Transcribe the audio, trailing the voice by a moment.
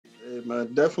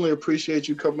man. Definitely appreciate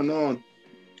you coming on.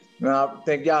 Now,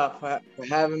 thank y'all for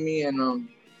having me, and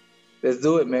let's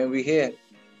do it, man. We here.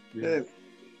 Yeah.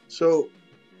 So,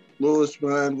 Lewis,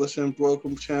 man, listen,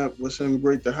 welcome, champ. Listen,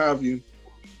 great to have you.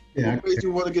 Yeah. What made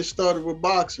you want to get started with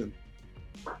boxing?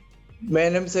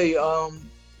 Man, let me tell you,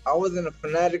 I wasn't a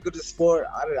fanatic of the sport.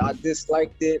 I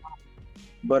disliked it,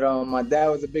 but my dad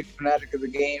was a big fanatic of the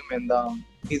game, and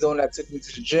he's the one that took me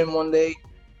to the gym one day.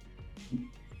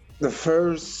 The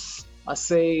first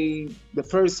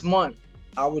month,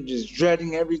 I was just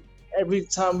dreading every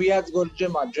time we had to go to the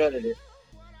gym. I dreaded it,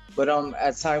 but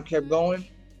as time kept going,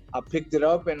 I picked it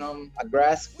up and I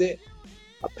grasped it.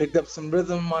 I picked up some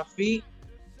rhythm in my feet,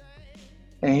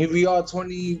 and here we are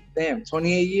 28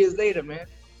 years later, man.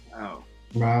 Wow.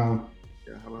 Wow.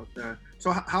 Yeah, how about that?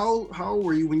 So how old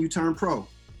were you when you turned pro?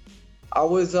 I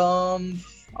was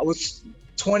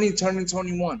 20 turning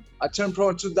 21. I turned pro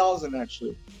in 2000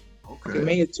 actually. Okay. In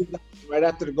May of 2000, right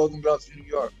after the Golden Gloves in New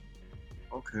York.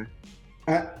 Okay.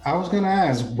 I was gonna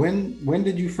ask, when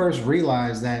did you first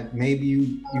realize that maybe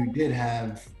you did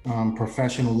have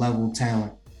professional level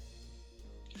talent?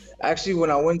 Actually, when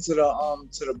I went to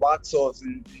the box office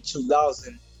in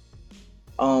 2000,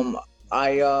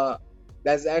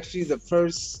 that's actually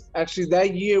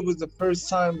that year was the first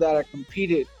time that I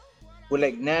competed with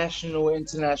like national,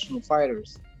 international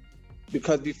fighters.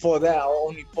 Because before that, I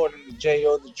only fought in the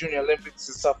JO, the Junior Olympics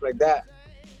and stuff like that.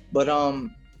 But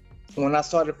when I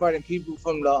started fighting people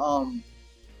from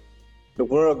the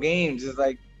World Games, it's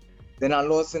like then I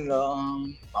lost in the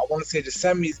I want to say the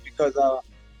semis because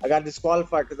I got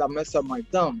disqualified because I messed up my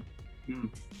thumb.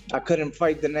 I couldn't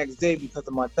fight the next day because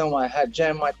of my thumb. I had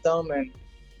jammed my thumb and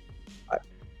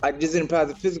I just didn't pass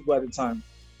the physical at the time.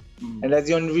 And that's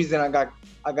the only reason I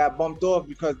got bumped off,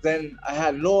 because then I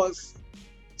had lost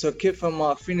to a kid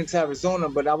from Phoenix, Arizona,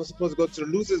 but I was supposed to go to the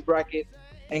losers bracket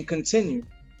and continue.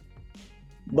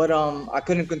 But I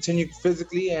couldn't continue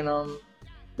physically, and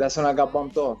that's when I got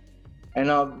bumped off. And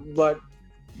but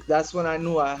that's when I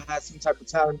knew I had some type of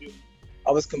talent.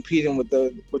 I was competing with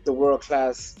the world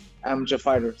class amateur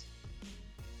fighters.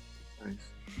 Nice.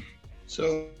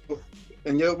 So,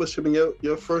 and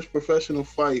your first professional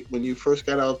fight when you first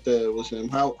got out there was him.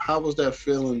 How was that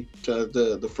feeling to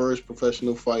the first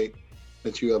professional fight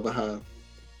that you ever had?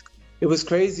 It was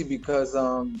crazy because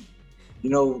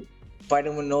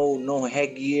fighting with no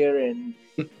headgear and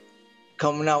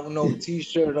coming out with no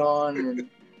t-shirt on and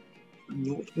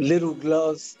little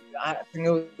gloves. I think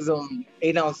it was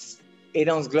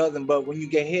 8-ounce gloves. But when you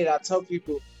get hit, I tell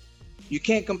people you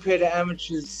can't compare the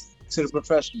amateurs to the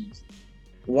professionals.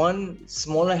 One,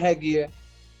 smaller headgear,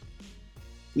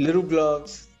 little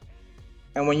gloves,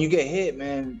 and when you get hit,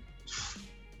 man,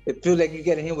 it feels like you're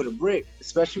getting hit with a brick,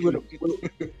 especially with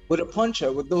a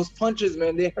puncher. With those punches,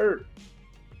 man, they hurt.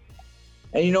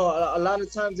 And a lot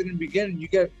of times in the beginning, you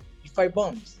fight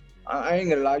bums. I ain't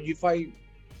gonna lie, you fight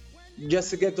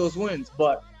just to get those wins.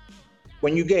 But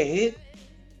when you get hit,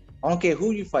 I don't care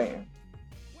who you fighting,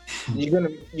 you're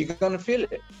gonna feel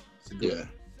it. Yeah.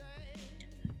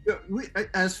 We,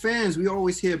 as fans, we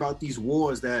always hear about these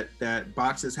wars that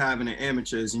boxers have in the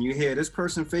amateurs, and you hear this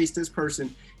person faced this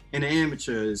person in the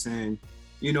amateurs, and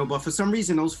but for some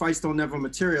reason those fights don't ever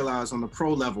materialize on the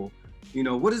pro level.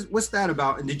 What's that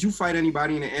about? And did you fight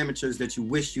anybody in the amateurs that you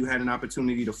wish you had an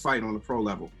opportunity to fight on the pro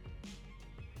level?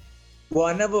 Well,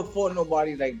 I never fought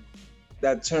nobody like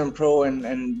that turned pro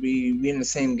and we in the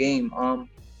same game.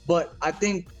 But I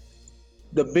think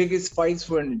the biggest fights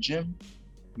were in the gym.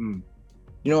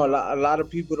 A lot of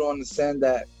people don't understand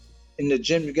that in the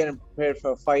gym you're getting prepared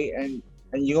for a fight, and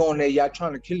you go in there, y'all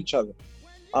trying to kill each other.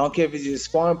 I don't care if it's your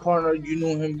sparring partner, you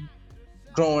knew him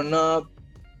growing up.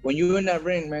 When you're in that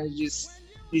ring, man,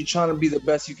 you're trying to be the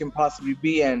best you can possibly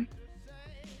be, and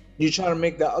you're trying to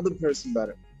make that other person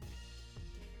better.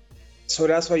 So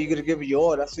that's why you're gonna give it your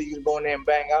all. That's why you're gonna go in there and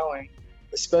bang out, and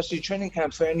especially training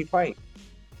camps for any fight.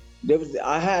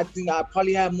 I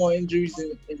probably had more injuries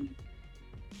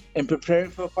in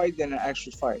preparing for a fight than an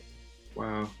actual fight.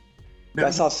 Wow.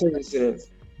 That's how serious it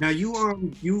is. Now you were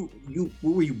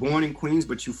you born in Queens,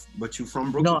 but you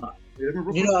from Brooklyn?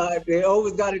 No, they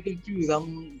always got it confused.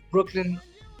 I'm Brooklyn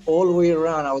all the way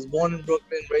around. I was born in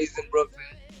Brooklyn, raised in Brooklyn.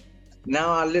 Now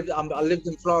I lived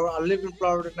in Florida. I live in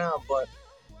Florida now, but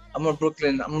I'm a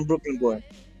Brooklyn boy.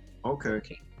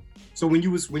 Okay. So when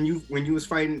you was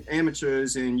fighting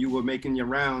amateurs and you were making your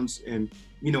rounds and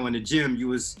in the gym, you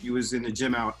was in the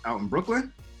gym out in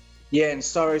Brooklyn? Yeah, in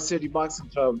Starry City Boxing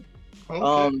Club.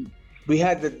 Okay. We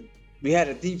had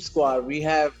a deep squad.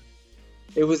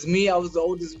 It was me. I was the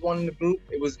oldest one in the group.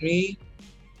 It was me,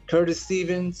 Curtis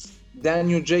Stevens,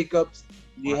 Daniel Jacobs,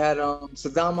 You had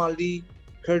Saddam Ali,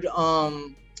 Kurt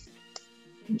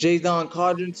J. Don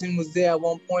Codrington was there at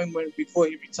one point before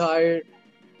he retired.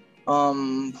 Who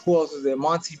else was there?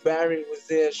 Monty Barry was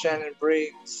there, Shannon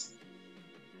Briggs.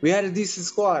 We had a decent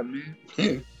squad, man.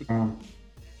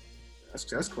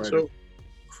 That's quite So- a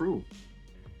crew.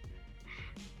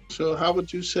 So how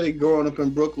would you say growing up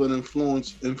in Brooklyn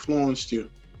influenced you?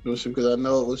 Because I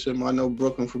know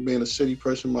Brooklyn from being a city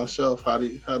person myself. How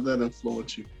did that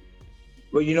influence you?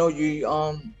 But you know, you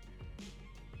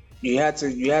had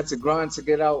to grind to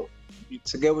get out,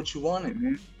 to get what you wanted,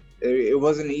 man. It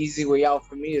wasn't an easy way out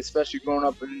for me, especially growing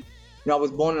up in, I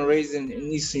was born and raised in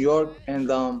East New York, and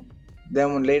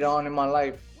then when later on in my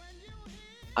life,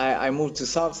 I moved to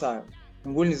Southside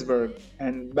in Williamsburg,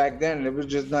 and back then it was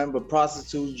just nothing but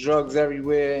prostitutes, drugs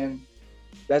everywhere, and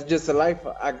that's just the life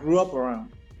I grew up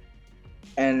around.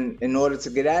 And in order to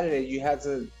get out of there, you had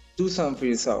to do something for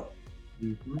yourself.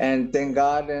 Mm-hmm. And thank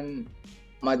God, and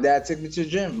my dad took me to the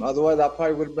gym. Otherwise, I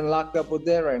probably would have been locked up or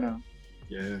dead right now.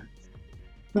 Yeah.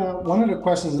 Now, one of the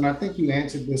questions, and I think you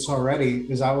answered this already,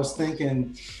 is I was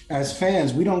thinking, as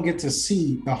fans, we don't get to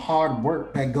see the hard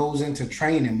work that goes into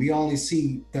training. We only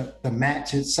see the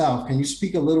match itself. Can you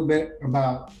speak a little bit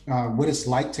about what it's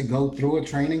like to go through a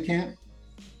training camp?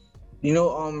 You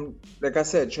know, like I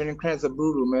said, training camps are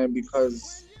brutal, man,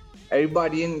 because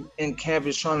everybody in camp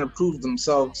is trying to prove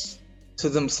themselves to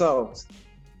themselves.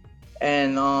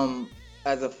 And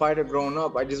as a fighter growing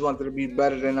up, I just wanted to be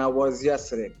better than I was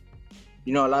yesterday.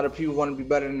 You know, a lot of people want to be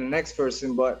better than the next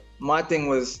person, but my thing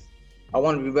was I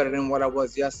want to be better than what I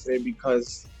was yesterday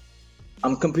because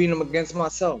I'm competing against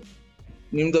myself.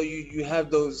 Even though you have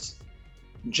those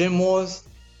gym wars,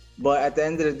 but at the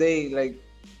end of the day, like,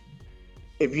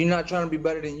 if you're not trying to be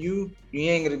better than you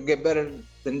ain't gonna get better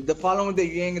than the following day.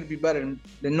 You ain't gonna be better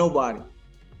than nobody,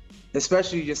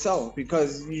 especially yourself,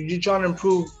 because you're trying to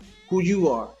improve who you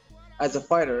are as a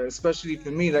fighter. Especially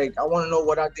for me, like, I want to know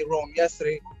what I did wrong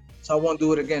yesterday, so I won't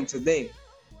do it again today.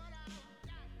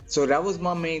 So that was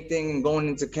my main thing in going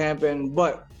into camping.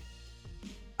 But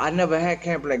I never had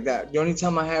camp like that. The only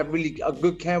time I had really a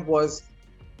good camp was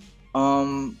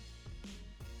for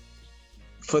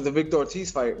the Victor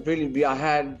Ortiz fight. Really, I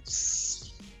had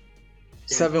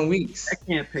 7 weeks. That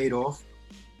camp paid off.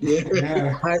 Yeah.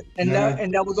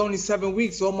 That was only 7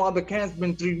 weeks. All my other camps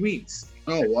been 3 weeks.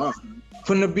 Oh wow.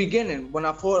 From the beginning, when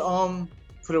I fought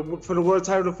for the world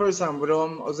title the first time with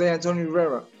Jose Antonio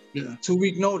Rivera. Yeah. 2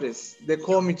 week notice. They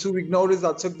called me 2 week notice.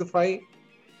 I took the fight,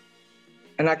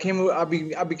 and I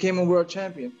became a world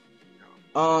champion.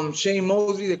 Shane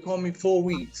Mosley, they called me 4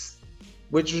 weeks,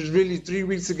 which was really 3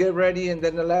 weeks to get ready, and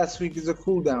then the last week is a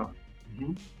cool down.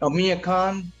 Mm-hmm. Amir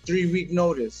Khan, 3 week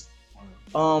notice.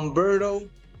 Berto,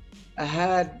 I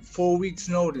had 4 weeks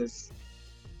notice.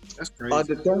 That's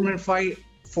crazy. The Thurman fight,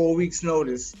 4 weeks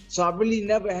notice. So I really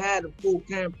never had a full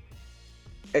camp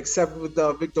except with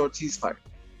the Victor Ortiz fight.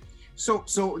 So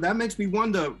that makes me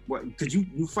wonder, because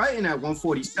you fighting at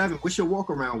 147. What's your walk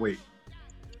around weight?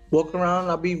 Walk around,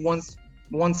 I'll be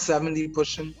 170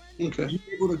 pushing. Okay.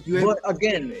 But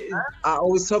again, I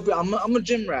always tell people, I'm a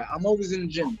gym rat. I'm always in the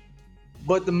gym.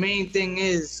 But the main thing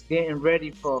is getting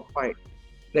ready for a fight.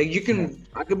 Like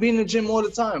I could be in the gym all the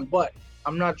time, but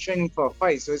I'm not training for a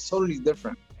fight, so it's totally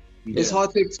different. Yeah. It's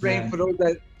hard to explain for those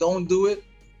that don't do it,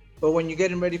 but when you're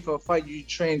getting ready for a fight, you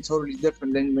train totally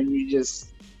different than when you just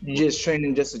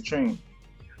training just to train.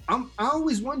 I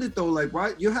always wondered though, like,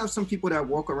 why you have some people that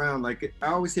walk around, like, I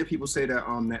always hear people say that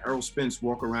that Errol Spence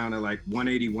walk around at like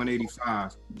 180,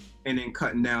 185, and then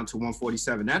cutting down to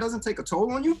 147. That doesn't take a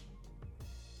toll on you?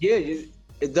 Yeah,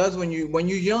 it does when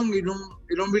you're young. It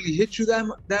don't really hit you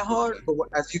that hard. But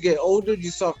as you get older, you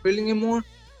start feeling it more.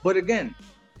 But again,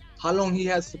 how long he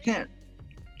has for camp?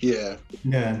 Yeah.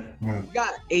 Yeah. You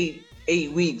got 8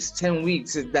 weeks, 10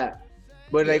 weeks at that.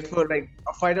 But like for like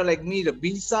a fighter like me, the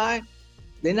B side,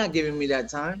 they're not giving me that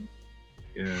time.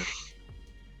 Yeah.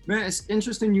 Man, it's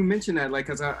interesting you mentioned that, like,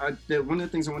 cause one of the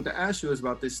things I wanted to ask you is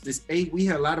about this A. We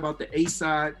hear a lot about the A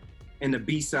side and the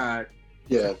B side.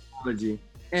 Yeah. Technology.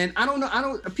 And I don't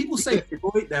know. People say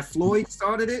Floyd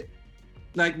started it.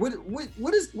 Like,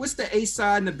 what's the A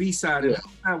side and the B side? And how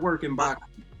does that work in boxing?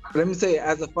 Let me say,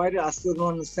 as a fighter, I still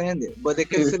don't understand it. But they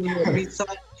consider me a B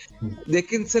side. They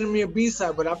consider me a B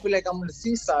side, but I feel like I'm on the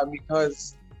C side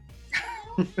because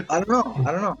I don't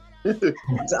know.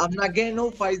 I'm not getting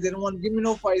no fights. They don't want to give me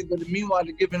no fights, but meanwhile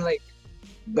they're giving like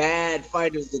bad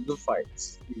fighters the good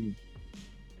fights. You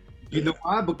know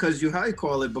why? Because how you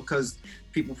call it? Because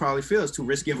people probably feel it's too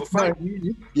risky of a fight.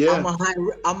 Yeah.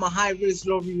 I'm a high risk,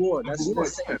 low reward. That's what I'm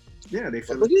saying. Yeah, they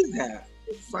feel What is that?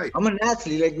 fight. I'm an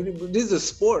athlete. Like, this is a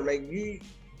sport. Like,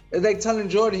 It's like telling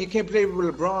Jordan he can't play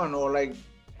with LeBron, or like,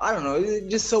 I don't know.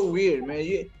 It's just so weird,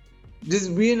 man.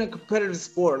 Just being a competitive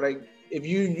sport. Like, if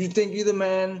you think you're the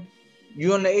man,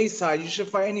 you on the A side, you should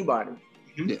fight anybody.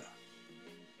 Yeah.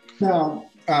 Now,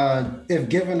 if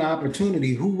given the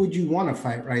opportunity, who would you want to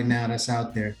fight right now that's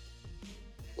out there?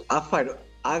 I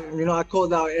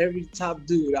called out every top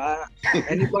dude.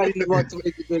 Anybody in the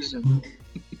welterweight division.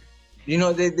 They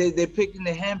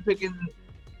handpicking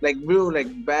like real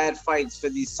like bad fights for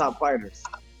these top fighters.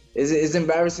 It's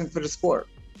embarrassing for the sport.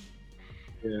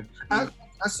 Yeah.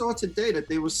 I saw today that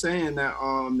they were saying that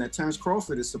that Terence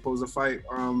Crawford is supposed to fight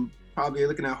probably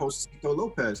looking at Josesito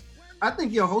Lopez. I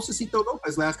think Josesito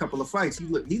Lopez last couple of fights he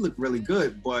looked really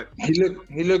good, but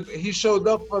he showed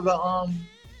up for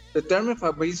the Thurman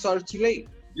fight, but he started too late.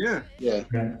 Yeah.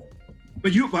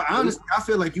 But honestly, I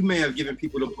feel like you may have given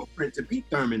people the blueprint to beat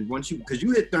Thurman because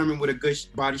you hit Thurman with a good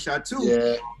body shot too.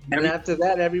 Yeah. And after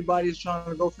that, everybody's trying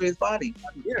to go for his body.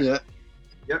 Yeah.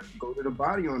 Yep. Go to the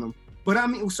body on him. But I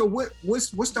mean, so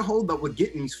what's the holdup with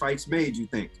getting these fights made? You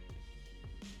think?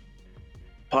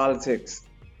 Politics.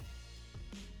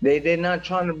 They're not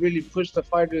trying to really push the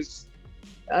fighters.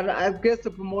 I guess the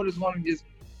promoters want just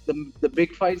the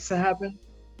big fights to happen.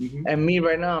 Mm-hmm. And me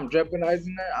right now, I'm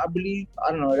jeopardizing that. I believe.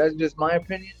 I don't know. That's just my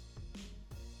opinion.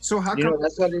 So how come?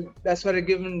 That's why they're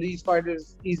giving these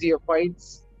fighters easier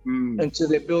fights until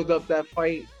they build up that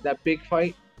big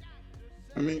fight.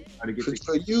 I mean,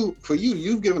 for you,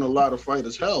 you've given a lot of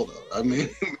fighters hell, though. I mean,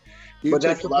 but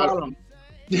that's the problem.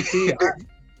 See,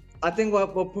 I think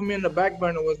what put me in the back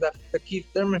burner was the Keith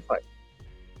Thurman fight.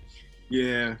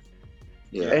 Yeah.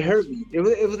 It hurt me. It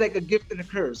was like a gift and a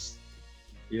curse.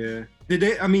 Yeah. Did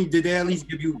they at least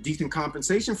give you decent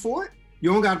compensation for it?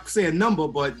 You don't got to say a number,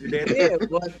 but yeah,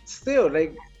 but still,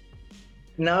 like,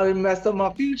 now it messed up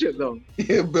my future, though.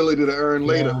 Ability to earn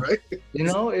later, right?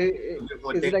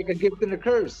 It's like a gift and a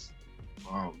curse.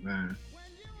 Oh, man.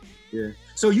 Yeah.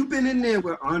 So you've been in there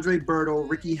with Andre Berto,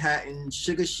 Ricky Hatton,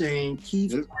 Sugar Shane,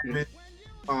 Keith Thurman,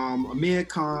 Amir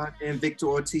Khan, and Victor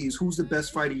Ortiz. Who's the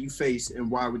best fighter you face, and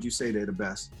why would you say they're the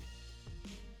best?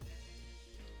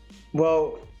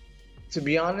 Well, to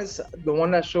be honest, the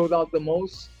one that showed out the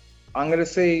most, I'm going to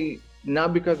say,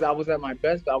 not because I was at my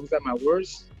best, but I was at my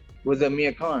worst, was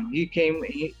Amir Khan. He came,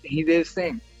 he did his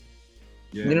thing.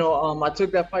 Yeah. I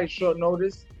took that fight short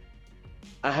notice.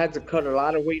 I had to cut a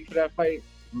lot of weight for that fight.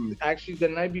 Actually, the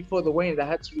night before the weigh-ins, I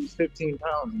had to lose 15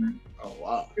 pounds, man. Oh,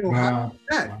 wow. Wow.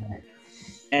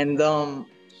 And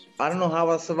I don't know how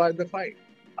I survived the fight.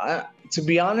 To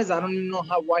be honest, I don't even know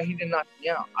why he didn't knock me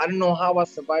out. I don't know how I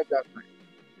survived that fight.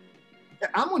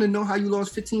 I want to know how you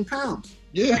lost 15 pounds.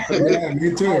 Yeah,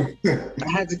 me too. I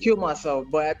had to kill myself,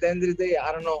 but at the end of the day,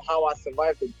 I don't know how I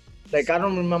survived it. Like, I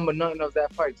don't remember nothing of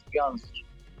that fight, to be honest with you.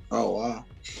 Oh, wow.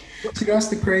 See, that's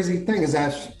the crazy thing is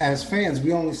as fans,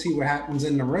 we only see what happens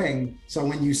in the ring. So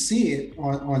when you see it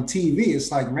on TV,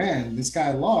 it's like, man, this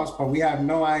guy lost, but we have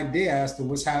no idea as to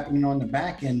what's happening on the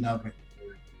back end of it.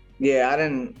 Yeah,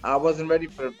 I wasn't ready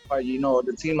for the fight.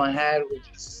 The team I had was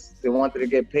just, they wanted to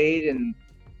get paid, and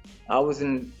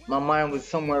my mind was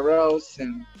somewhere else,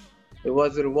 and it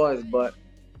was what it was. But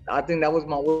I think that was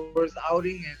my worst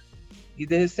outing, and he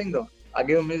did his thing, though. I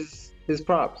give him his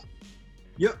props.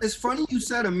 Yeah, it's funny you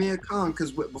said Amir Khan,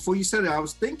 because before you said it, I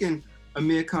was thinking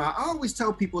Amir Khan. I always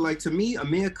tell people, like, to me,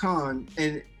 Amir Khan,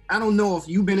 and I don't know if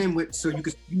you've been in with him, so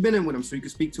you can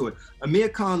speak to it. Amir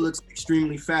Khan looks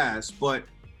extremely fast, but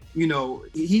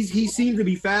he seems to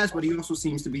be fast, but he also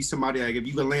seems to be somebody like if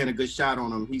you can land a good shot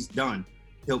on him, he's done.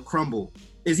 He'll crumble.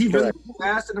 Is he really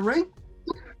fast in the ring?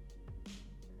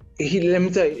 Let me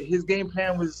tell you, his game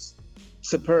plan was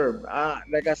superb.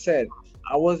 Like I said,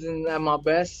 I wasn't at my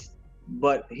best,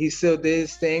 but he still did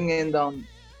his thing, and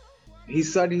he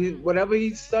studied whatever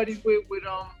he studied with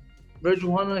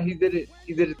Virgil Hunter. He did it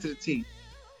to the T.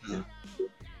 Yeah.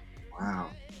 Wow.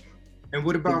 And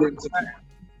what about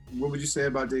what would you say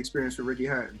about the experience with Ricky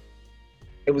Hatton?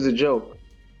 It was a joke.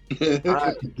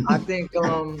 I think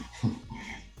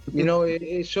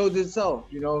it showed itself.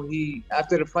 He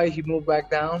after the fight he moved back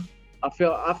down. I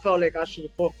felt like I should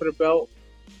have fought for the belt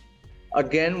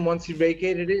again once he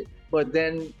vacated it. But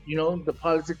then, the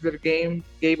politics of the game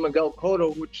gave Miguel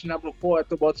Cotto, which never fought at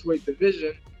the welterweight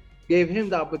division, gave him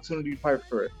the opportunity to fight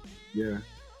for it. Yeah.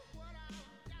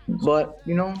 But,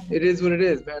 it is what it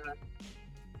is, man.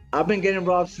 I've been getting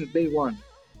robbed since day one.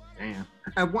 Damn.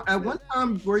 At one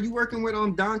time, were you working with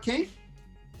Don King?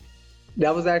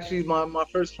 That was actually my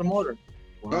first promoter.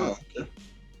 Wow.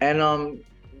 And,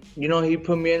 he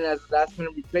put me in as a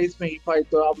last-minute replacement. He probably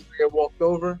thought I was going to get walked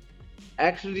over.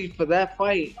 Actually, for that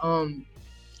fight,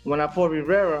 when I fought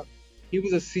Rivera, he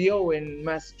was a CO in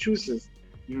Massachusetts,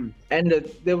 Mm. and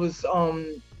there was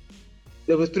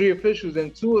 3 officials,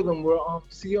 and 2 of them were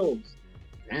COs.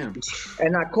 Damn.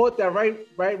 And I caught that right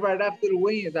after the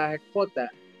weigh-ins. I had caught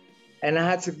that, and I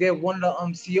had to get one of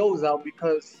the COs out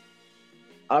because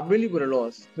I really would have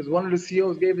lost. Because one of the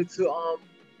COs gave it to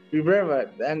Rivera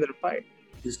at the end of the fight.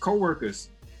 His co-workers.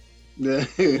 Yeah.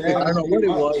 I don't know what it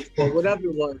was, but whatever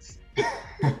it was.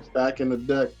 Back in the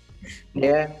deck.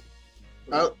 Yeah.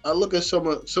 I look at some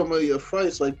of your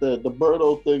fights, like the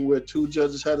Berto thing where 2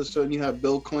 judges had a certain. You had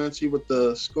Bill Clancy with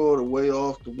the score to way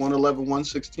off the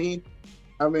 111-116.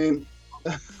 I mean,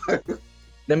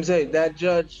 Let me say that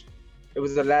judge, it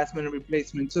was a last minute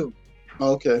replacement too.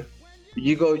 okay.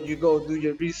 You go do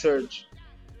your research.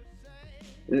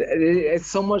 It's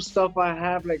so much stuff I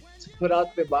have like to put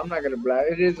out there, but I'm not gonna blab.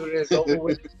 It is what it is. Over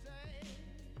with.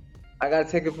 I gotta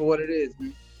take it for what it is,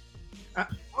 man. I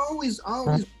always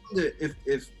wonder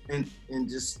if and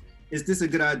just, is this a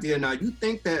good idea? Now, you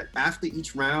think that after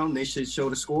each round they should show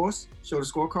the scores, show the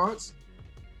scorecards?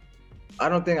 I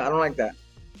don't like that.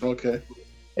 Okay.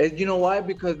 You know why?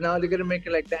 Because now they're gonna make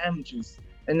it like the amateurs.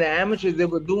 And the amateurs, they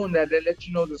were doing that. They let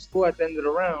you know the score at the end of the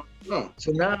round. Oh.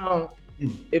 So now,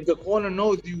 if the corner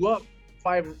knows you up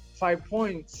 5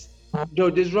 points, yo,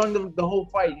 just run the whole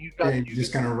fight. Yeah, you're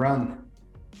just gonna run.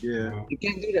 Yeah. You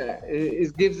can't do that.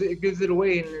 It gives it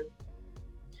away, and you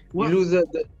Well- lose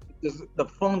the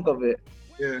funk of it.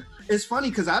 Yeah, it's funny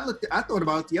because I thought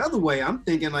about it the other way. I'm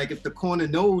thinking like if the corner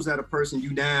knows that a person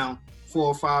you down 4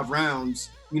 or 5 rounds,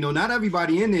 not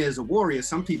everybody in there is a warrior.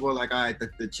 Some people are like, all right,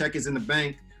 the check is in the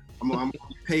bank. I'm gonna be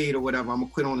paid or whatever. I'm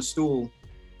gonna quit on the stool,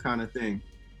 kind of thing.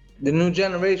 The new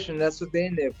generation, that's what they're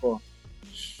in there for.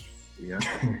 Yeah.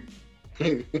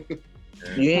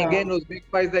 You ain't getting those big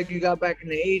fights like you got back in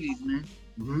the 80s, man.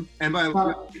 Mm-hmm. And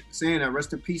by saying that,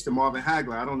 rest in peace to Marvin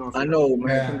Hagler. I don't know if I know, man.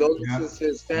 Yeah, Condolences to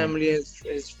his family and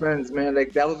his friends, man.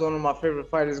 Like, that was one of my favorite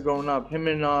fighters growing up. Him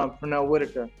and Pernell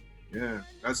Whitaker. Yeah,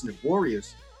 that's the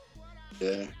Warriors.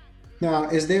 Yeah. Now,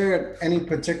 is there any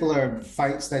particular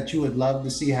fights that you would love to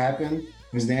see happen?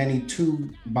 Is there any 2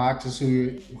 boxers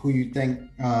who you think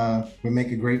would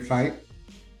make a great fight?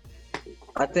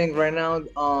 I think right now,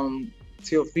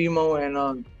 Teofimo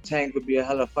and Tank would be a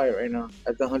hell of a fight right now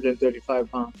at the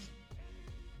 135 pounds.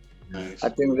 Nice. I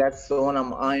think that's the one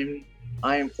I'm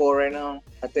eyeing for right now.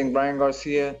 I think Brian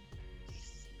Garcia,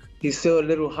 he's still a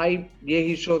little hype. Yeah,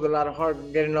 he showed a lot of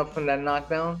heart getting up from that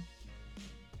knockdown.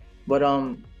 But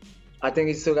I think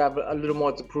he still got a little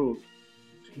more to prove.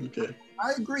 Okay.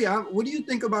 I agree. What do you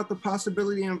think about the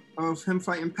possibility of him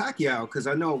fighting Pacquiao? Because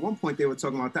I know at one point they were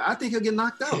talking about that. I think he'll get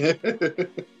knocked out.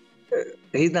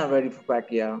 He's not ready for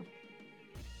Pacquiao.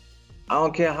 I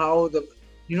don't care how old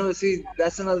see,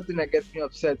 that's another thing that gets me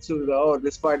upset too.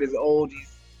 This fight is old.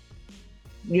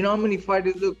 How many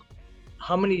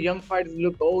young fighters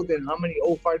look old and how many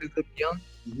old fighters look young?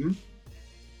 Mm-hmm.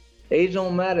 Age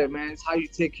don't matter, man. It's how you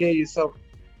take care of yourself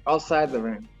outside the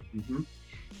ring. Mm-hmm.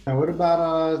 Now, what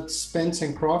about Spence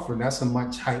and Crawford? That's a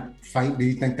much hype fight. Do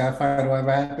you think that fight will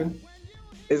ever happen?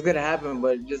 It's gonna happen,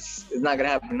 but it's not gonna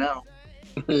happen now.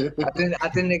 I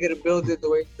think they're gonna build it the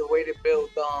way they built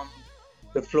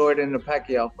the Floyd and the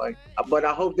Pacquiao fight. But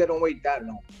I hope they don't wait that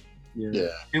long. Yeah.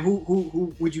 And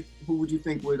who would you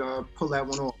think would pull that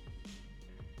one off?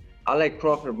 I like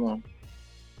Crawford more.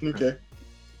 Okay.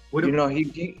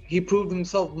 He proved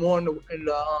himself more in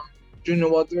the junior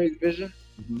welterweight division.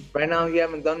 Mm-hmm. Right now, he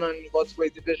haven't done nothing in the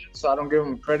welterweight division, so I don't give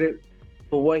him credit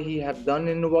for what he have done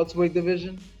in the welterweight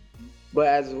division. But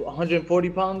as a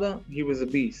 140-pounder, he was a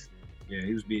beast. Yeah,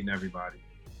 he was beating everybody.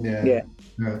 Yeah.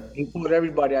 He fought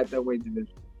everybody at that weight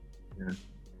division. Yeah.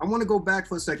 I want to go back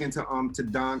for a second to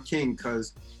Don King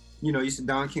because, you said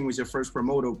Don King was your first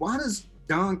promoter. Why does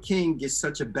Don King get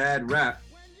such a bad rap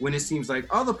when it seems like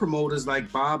other promoters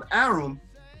like Bob Arum,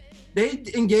 they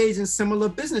engage in similar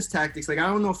business tactics? Like, I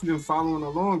don't know if you've been following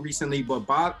along recently, but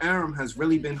Bob Arum has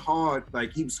really been hard.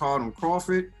 Like, he was hard on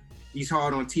Crawford. He's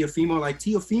hard on Teofimo. Like,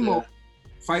 Teofimo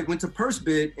fight went to purse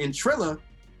bid, and Triller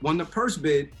won the purse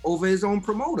bid over his own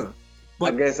promoter.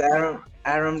 But I guess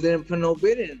Arum didn't put no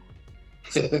bid in.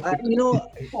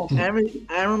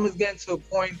 Arum is getting to a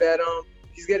point that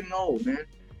he's getting old, man.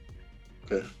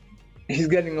 Okay. He's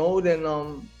getting old, and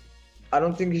I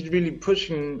don't think he's really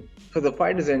pushing for the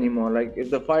fighters anymore. Like, if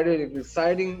the fighter is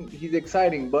exciting, he's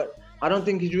exciting, but I don't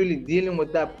think he's really dealing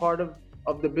with that part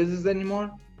of the business anymore.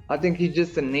 I think he's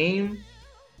just a name.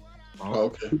 Oh,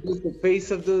 okay. He's just the face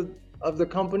of the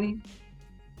company.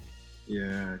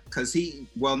 yeah, because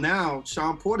now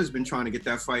Sean Porter's been trying to get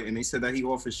that fight, and they said that he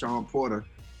offered Sean Porter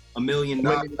 $1 million. $1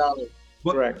 million.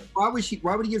 But Correct. why would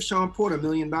he give Sean Porter $1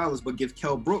 million but give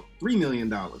Kell Brook $3 million?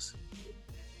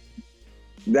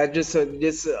 That just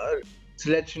to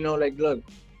let you know, like, look,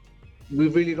 we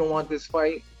really don't want this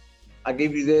fight. I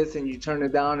give you this, and you turn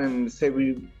it down and say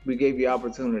we gave you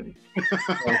opportunity.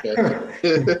 Okay.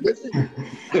 Listen,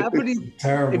 half of these,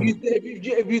 Terrible.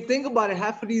 if you think about it,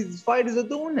 half of these fighters are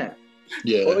doing that.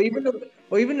 Yeah. Or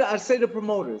even I say the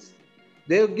promoters,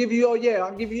 they'll give you, oh yeah,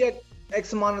 I'll give you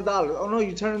X amount of dollars. Oh no,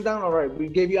 you turn it down. All right, we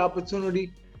gave you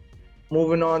opportunity.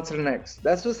 Moving on to the next.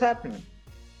 That's what's happening.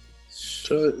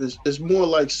 So it's more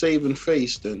like saving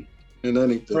face than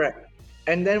anything. Correct.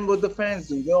 And then what the fans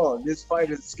do, oh, this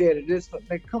fighter's scared of this.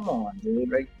 Like, come on, dude.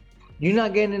 Like, you're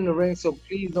not getting in the ring, so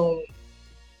please don't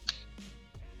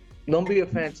be a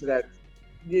fan to that.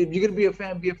 If you're gonna be a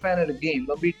fan of the game.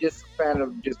 Don't be just a fan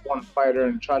of just one fighter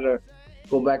and try to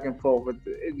go back and forth with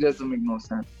it. It doesn't make no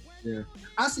sense. Yeah,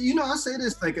 I say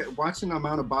this, like, watching the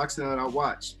amount of boxing that I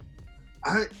watch,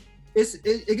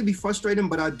 it can be frustrating,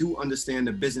 but I do understand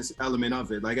the business element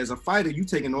of it. Like, as a fighter, you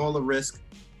taking all the risk,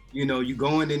 you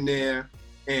going in there,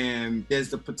 and there's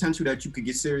the potential that you could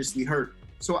get seriously hurt.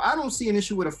 So I don't see an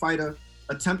issue with a fighter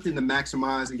attempting to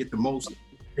maximize and get the most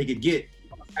they could get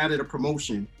out of the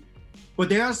promotion. But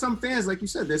there are some fans, like you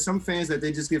said, there's some fans that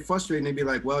they just get frustrated and they be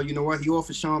like, well, you know what? He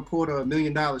offered Sean Porter $1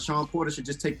 million. Sean Porter should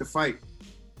just take the fight,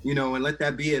 and let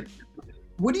that be it.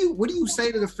 What do you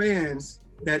say to the fans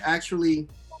that actually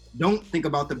don't think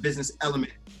about the business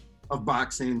element of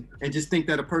boxing and just think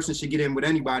that a person should get in with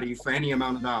anybody for any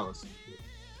amount of dollars?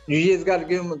 You just got to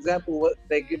give them an example. What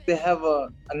they have a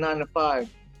 9-to-5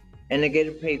 and they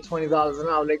get paid $20 an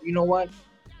hour. Like, you know what?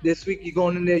 This week you're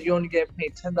going in there, you only get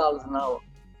paid $10 an hour.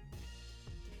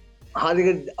 Are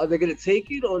they gonna take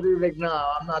it, or they're like,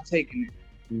 nah, I'm not taking it?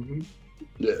 Mm-hmm.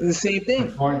 Yeah. It's the same thing.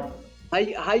 Good point.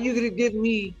 How you gonna give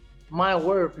me my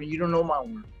worth and you don't know my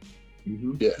worth?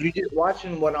 Mm-hmm. Yeah. You're just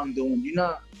watching what I'm doing.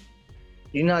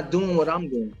 You're not doing what I'm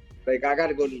doing. Like, I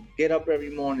gotta get up every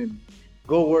morning,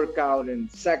 go work out,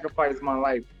 and sacrifice my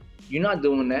life. You're not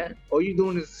doing that. All you're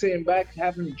doing is sitting back,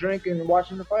 having a drink, and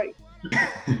watching the fight.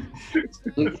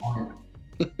 Good point.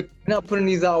 You're not putting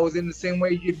these hours in the same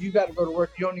way. If you got to go to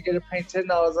work, you only get paid $10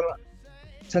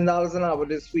 an hour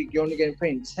this week. You're only getting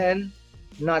paid 10,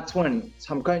 not 20.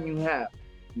 So I'm cutting you in half.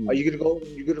 Are you gonna go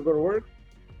to work?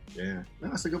 Yeah,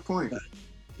 that's a good point.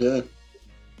 Yeah.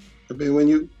 I mean, when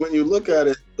you look at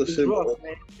it, It's rough,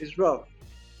 man. It's rough.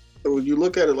 when you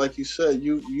look at it, like you said,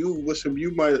 you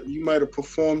might have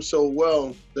performed so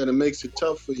well that it makes it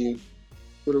tough for you.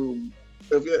 But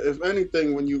if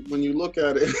anything, when you look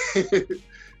at it,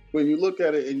 when you look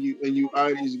at it and you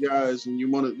eye these guys and you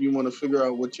want to figure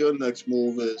out what your next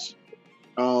move is,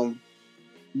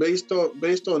 based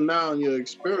on now and your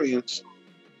experience,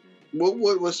 what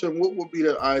would be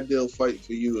the ideal fight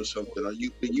for you or something? Are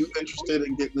you interested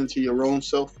in getting into your own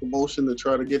self promotion to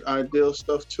try to get ideal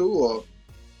stuff too, or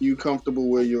you comfortable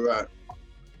where you're at?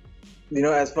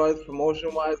 As far as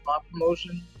promotion wise, my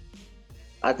promotion,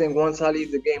 I think once I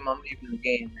leave the game, I'm leaving the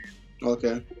game, man.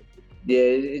 Okay. Yeah,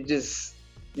 it just,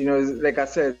 like I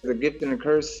said, the gift and the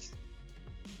curse.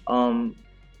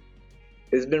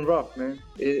 It's been rough, man.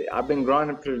 I've been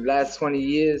grinding for the last 20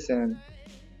 years, and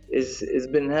it's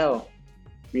been hell.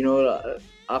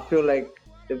 I feel like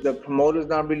if the promoter's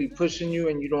not really pushing you,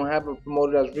 and you don't have a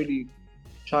promoter that's really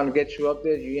trying to get you up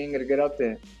there, you ain't gonna get up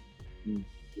there.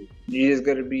 You're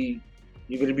gonna be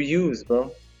used,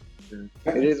 bro.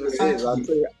 Yeah. It is what it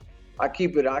is. I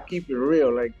keep it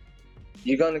real. Like,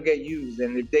 you're gonna get used,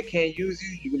 and if they can't use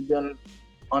you, you're gonna be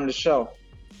on the shelf.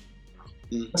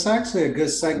 That's actually a good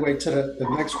segue to the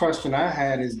next question I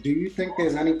had is, do you think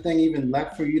there's anything even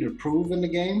left for you to prove in the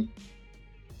game?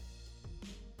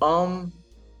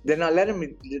 They're not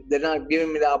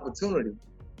giving me the opportunity.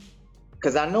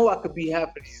 Cause I know I could be half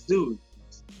of these dudes.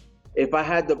 If I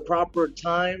had the proper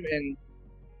time and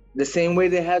the same way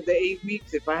they had the 8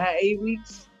 weeks, if I had 8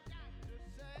 weeks,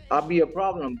 I'd be a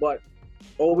problem. But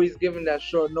always giving that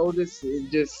short notice,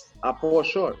 I fall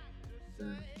short.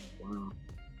 Wow.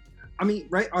 I mean,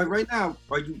 right now,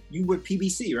 are you with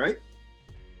PBC, right?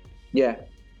 Yeah.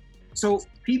 So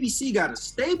PBC got a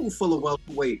stable full of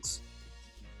welterweights.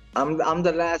 I'm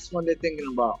the last one they're thinking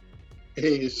about.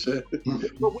 Hey, sir.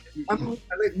 I mean,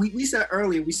 we said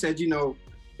earlier, it's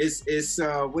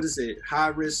what is it? High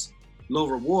risk, low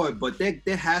reward, but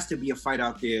there has to be a fight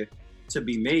out there to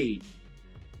be made.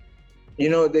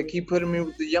 They keep putting me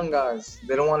with the young guys.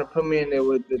 They don't want to put me in there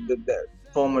with the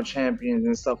former champions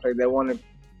and stuff like that. They want to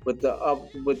with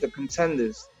the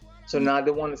contenders. So now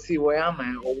they want to see where I'm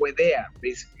at or where they at,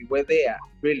 basically where they at,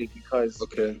 really, because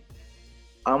okay,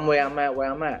 I'm where I'm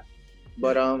at.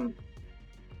 But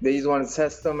They just want to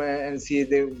test them and see if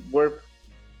they worth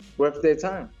their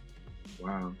time.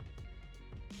 Wow.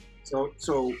 So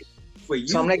for you,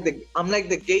 So I'm like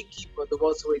the gatekeeper of the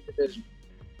welterweight division.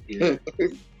 yeah.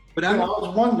 But I I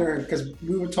was wondering because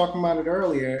we were talking about it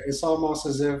earlier. It's almost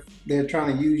as if they're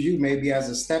trying to use you maybe as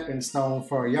a stepping stone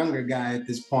for a younger guy at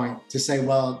this point to say,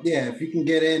 well, yeah, if you can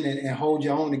get in and hold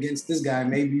your own against this guy,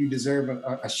 maybe you deserve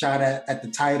a shot at the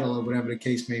title or whatever the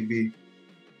case may be.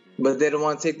 But they don't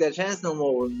want to take that chance no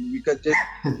more because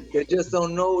they just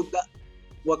don't know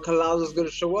what Kalauz is going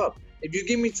to show up. If you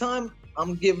give me time,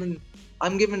 I'm giving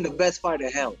the best fighter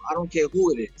hell. I don't care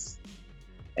who it is.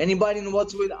 Anybody in the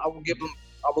welterweight, I will give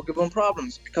them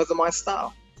problems because of my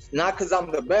style. Not because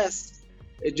I'm the best.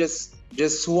 It's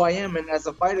just who I am, and as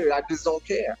a fighter, I just don't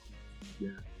care. yeah.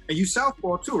 And you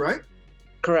southpaw too, right?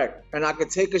 Correct. And I could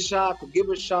take a shot, could give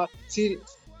a shot. See,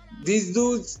 these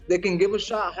dudes, they can give a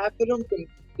shot. Half of them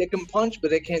they can punch, but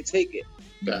they can't take it.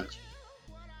 Gotcha.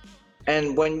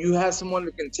 And when you have someone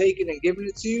that can take it and give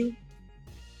it to you,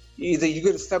 either you're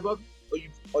gonna step up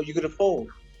or you're gonna fold.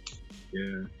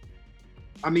 Yeah.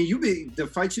 I mean, the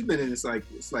fights you've been in, it's like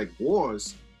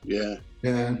wars. Yeah.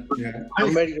 Yeah.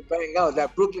 I'm ready to bang out.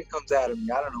 That Brooklyn comes out of me.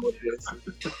 I don't know what it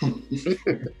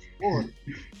is. Wars.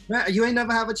 Man, you ain't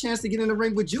never have a chance to get in the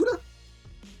ring with Judah?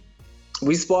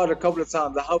 We sparred a couple of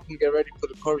times. I helped him get ready for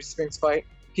the Corey Spinks fight.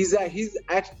 He's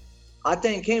actually. I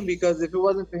thank him because if it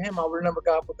wasn't for him, I would have never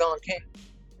got with Don King.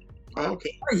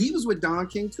 Okay. He was with Don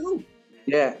King too.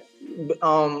 Yeah.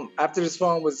 After the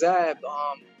sparring with Zab,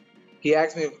 he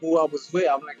asked me who I was with.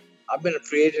 I'm like, I've been a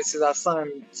free agent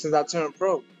since I turned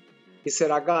pro. He said,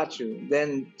 I got you.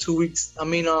 Then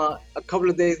a couple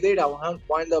of days later, I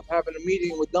wind up having a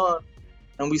meeting with Don,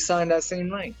 and we signed that same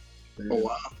night. Oh,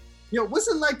 wow. Yo, what's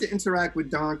it like to interact with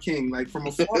Don King? Like from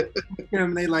afar,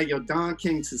 him, they like, yo, Don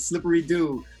King's a slippery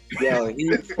dude. Yo,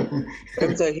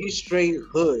 he's straight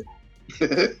hood.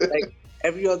 Like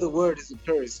every other word is a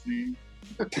curse, man.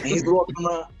 And he's walking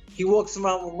around. He walks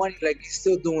around with money like he's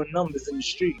still doing numbers in the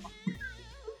street.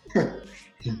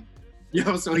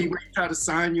 Yo, so he try to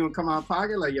sign you and come out of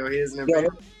pocket? Like, yo, here's an advance.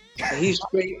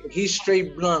 He's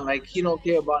straight blunt. Like he don't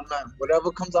care about nothing.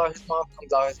 Whatever comes out his mouth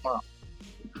comes out his mouth.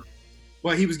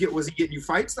 Well, was he getting you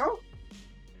fights though?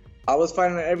 I was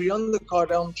fighting every undercard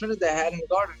that Trinidad had in the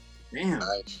garden. Damn,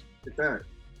 Nice. look at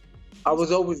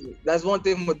that. That's one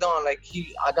thing with Don. Like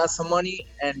I got some money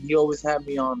and he always had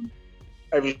me on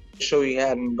every show he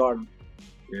had in the garden.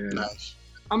 Yeah. Nice.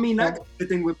 I mean, that's the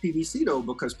thing with PBC though,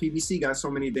 because PBC got so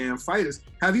many damn fighters.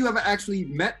 Have you ever actually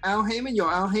met Al Heyman? Yo,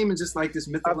 Al Heyman just like this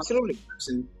mythological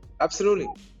person. Absolutely.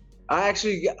 I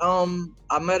actually, I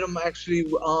met him actually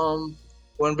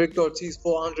when Victor Ortiz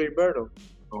fought Andre Berto.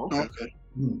 Oh, Okay.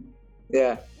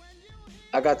 Yeah,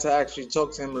 I got to actually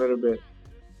talk to him a little bit.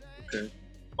 okay.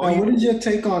 What is your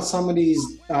take on some of these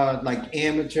like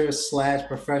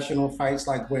amateur/professional fights,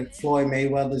 like what Floyd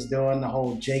Mayweather's doing, the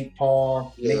whole Jake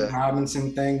Paul, Nate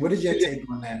Robinson thing? What is your take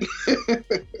on that?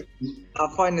 I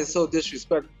find it so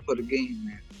disrespectful for the game,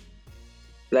 man.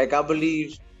 Like I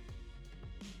believe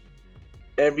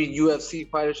every UFC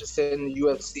fighter should stay in the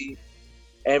UFC.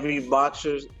 Every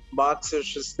boxer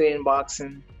should stay in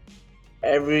boxing.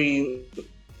 Everybody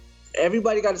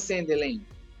got to stay in their lane,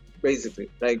 basically.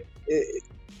 Like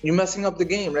you're messing up the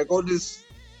game. Like all this,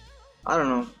 I don't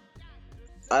know.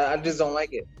 I just don't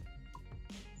like it.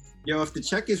 Yo, if the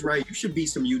check is right, you should beat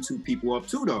some YouTube people up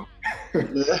too, though.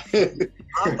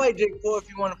 I'll fight Jake Paul if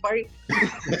you want to fight.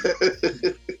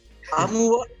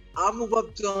 I'll move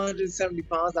up to 170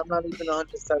 pounds. I'm not even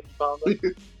 170 pounds.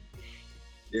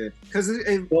 Yeah, because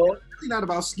it's really not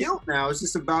about skill now. It's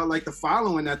just about like the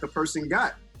following that the person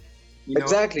got. You know?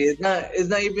 Exactly. It's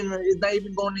not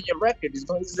even going in your record. It's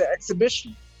an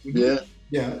exhibition. Yeah.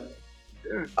 Yeah.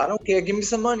 I don't care. Give me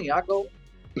some money. I go.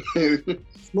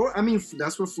 Floyd, I mean,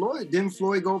 that's what Floyd. Didn't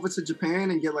Floyd go over to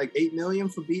Japan and get like $8 million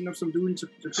for beating up some dude in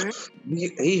Japan?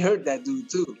 He hurt that dude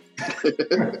too.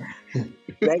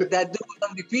 that dude was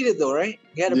undefeated though, right?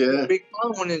 He had a big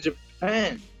following in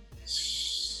Japan.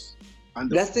 That's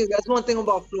one thing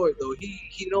about Floyd though.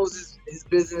 He knows his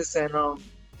business, and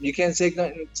you can't take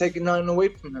nothing away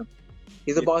from him.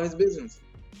 He's about his business.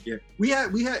 Yeah, we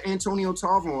had Antonio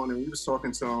Tarver on, and we was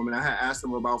talking to him, and I had asked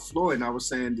him about Floyd, and I was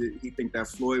saying that he think that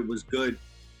Floyd was good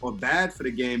or bad for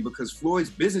the game because Floyd's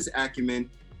business acumen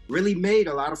really made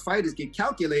a lot of fighters get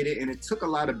calculated, and it took a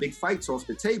lot of big fights off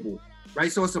the table,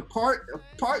 right? So it's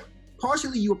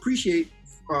partially you appreciate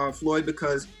Floyd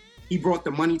because he brought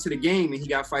the money to the game, and he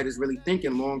got fighters really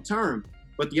thinking long term.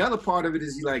 But the other part of it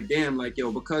is like, damn, like,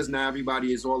 yo, because now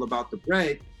everybody is all about the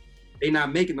bread, they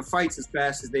not making the fights as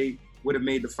fast as they would have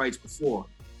made the fights before.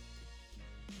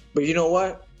 But you know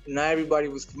what? not everybody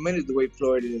was committed the way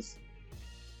Floyd is.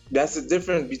 That's the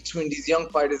difference between these young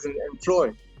fighters and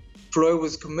Floyd. Floyd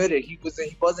was committed. He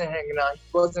wasn't hanging out. He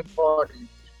wasn't partying.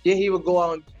 Yeah, he would go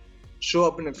out and show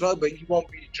up in the club, but he won't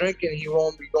be drinking. He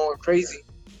won't be going crazy.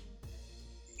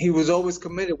 He was always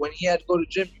committed. When he had to go to the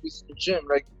gym, he was in the gym.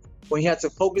 Like when he had to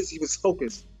focus, he was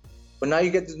focused. But now you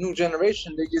get this new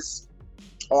generation. They just,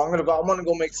 I want to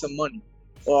go make some money,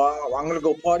 or I'm gonna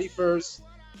go party first,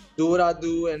 do what I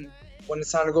do, and when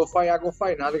it's time to go fight, I go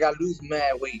fight. Now they gotta lose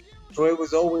mad weight. Floyd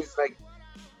was always like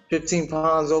 15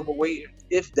 pounds overweight,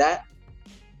 if that.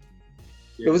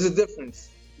 Yeah. It was a difference.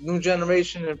 New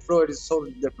generation and Floyd is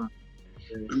totally different.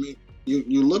 I mean,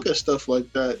 you look at stuff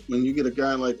like that when you get a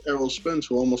guy like Errol Spence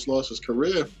who almost lost his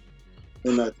career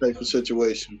in that type of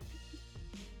situation.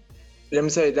 Let me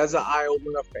tell you, that's an eye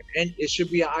opener for it should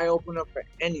be an eye opener for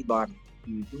anybody,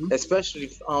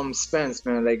 especially Spence,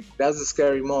 man. Like that's a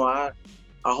scary moment.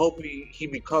 I hope he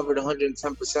recovered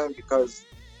 110% because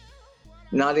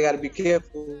now they got to be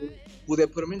careful who they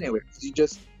put him in there with. He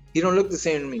don't look the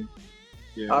same to me.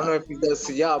 Yeah. I don't know if he does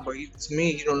to y'all, but to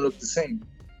me, he don't look the same.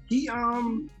 He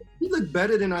looked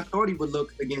better than I thought he would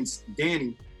look against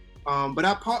Danny.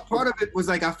 But part of it was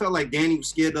like I felt like Danny was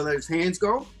scared to let his hands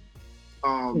go.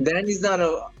 Danny's not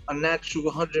a natural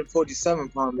 147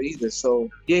 pounder either, so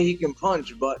yeah, he can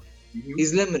punch, but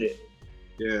he's limited.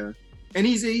 Yeah, and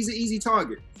he's an easy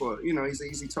target for he's an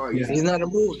easy target. Yeah. He's not a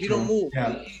move. He don't move.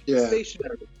 Yeah. He's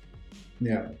stationary.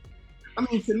 Yeah. I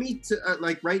mean, for me,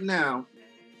 like right now,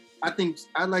 I think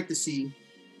I'd like to see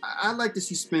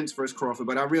Spence versus Crawford,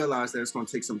 but I realize that it's going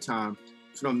to take some time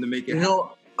for them to make it.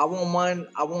 I won't mind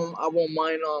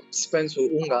Spence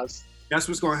with Ungas. That's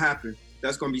what's going to happen.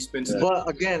 That's going to be Spence. But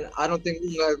again, I don't think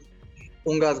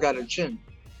Ungas got a chin.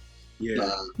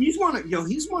 Yeah, he's won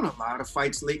a lot of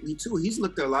fights lately too. He's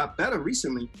looked a lot better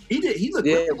recently. He looked.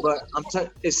 Yeah, but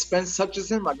if Spence touches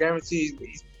him, I guarantee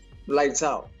he's lights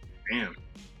out. Damn.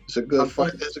 It's a good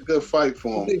fight. It's a good fight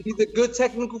for him. He's a good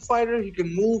technical fighter. He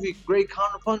can move. He's a great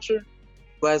counter puncher.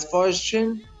 But as far as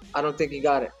chin, I don't think he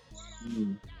got it.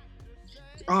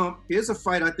 Here's a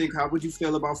fight. I think. How would you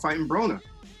feel about fighting Broner?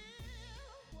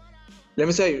 Let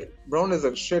me tell you, Broner's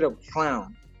a straight up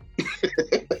clown.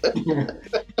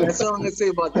 That's all I'm gonna say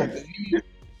about that.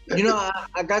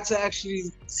 I got to actually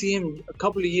see him a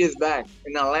couple of years back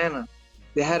in Atlanta.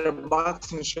 They had a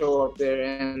boxing show up there,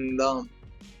 and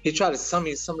he tried to sum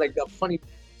me something like that funny.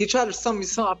 He tried to sum me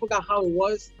something. I forgot how it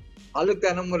was. I looked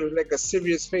at him with like a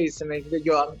serious face, and like,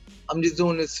 yo, I'm just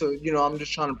doing this, so I'm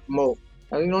just trying to promote.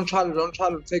 And don't try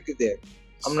to take it there.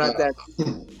 I'm not that.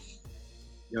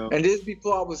 Yo. And this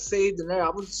before I was saved, and I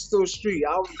was still street.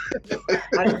 I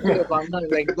didn't care about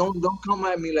nothing. Like, don't come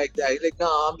at me like that. He's like,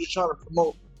 nah, I'm just trying to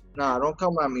promote. Nah, don't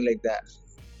come at me like that.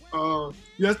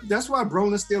 That's why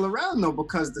Broner's still around though,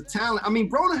 because the talent. I mean,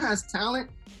 Broner has talent,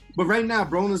 but right now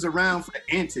Broner's around for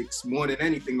the antics more than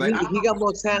anything. Like he got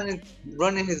more talent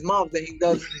running his mouth than he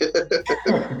does in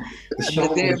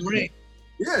the damn ring.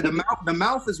 Yeah, the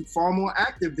mouth is far more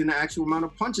active than the actual amount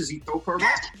of punches he throw per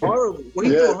round. Horrible.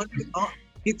 Well,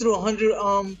 he threw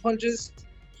 100 punches.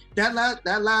 That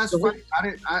last fight,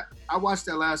 I watched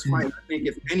that last fight. I think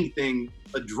if anything,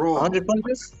 a draw. 100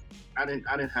 punches? I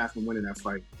didn't have him winning that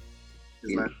fight.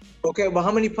 Okay, but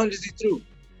how many punches he threw?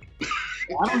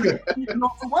 I don't even know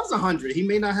if it was 100. He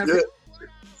may not have.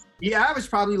 He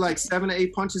averaged probably like 7 to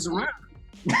 8 punches around.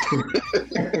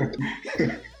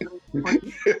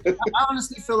 I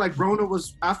honestly feel like Broner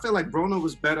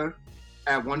was better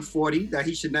at 140. That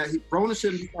he should not. Broner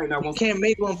shouldn't be fighting at 140. He can't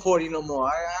make 140 no more.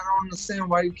 I don't understand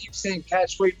why you keep saying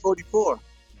catch weight 44.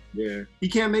 Yeah, he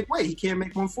can't make weight. He can't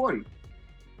make 140.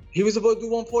 He was supposed to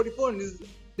do 144, and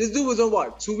this dude was on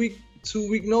what? 2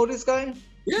 week notice, guy?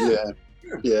 Yeah.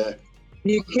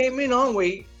 He came in on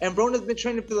weight, and Broner's been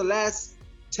training for the last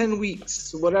 10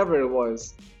 weeks, whatever it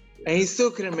was, and he still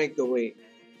couldn't make the weight.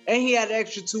 And he had an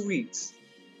extra 2 weeks.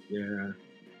 Yeah.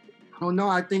 Oh no,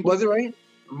 I think was it right?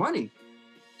 The money.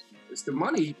 It's the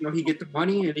money. He get the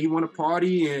money and he want to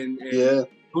party and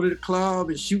go to the club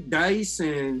and shoot dice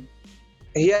and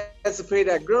he has to pay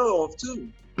that girl off too.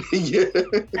 Yeah.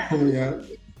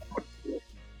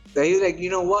 So he's like, you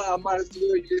know what? I might as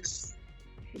well just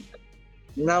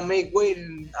not make weight,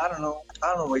 and I don't know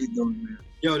what he's doing, man.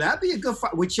 Yo, that'd be a good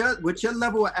fight with your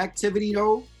level of activity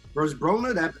though. Versus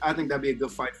Broner, I think that'd be a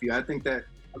good fight for you. I think that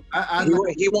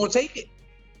he won't take it.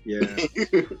 Yeah,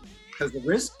 because the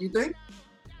risk. You think?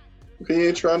 He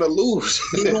ain't trying to lose.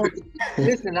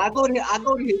 Listen, I go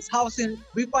to his house and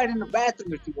we fight in the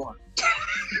bathroom if you want.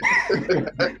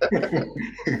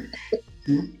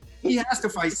 He has to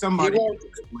fight somebody.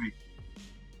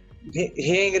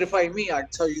 He ain't gonna fight me. I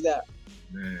can tell you that.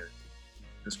 Man,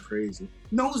 that's crazy.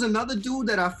 You know who's another dude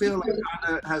that I feel like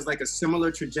kind of has like a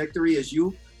similar trajectory as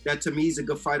you? That to me is a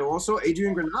good fighter also.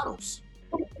 Adrian Granados.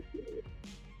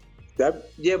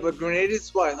 But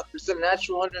Grenadiers, what? It's a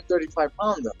natural 135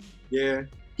 pounder. Yeah,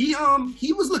 he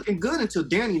was looking good until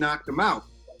Danny knocked him out.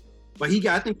 But he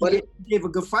gave a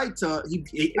good fight to he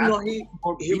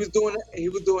was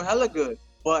doing hella good.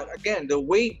 But again, the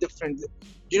weight difference.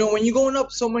 You know, when you're going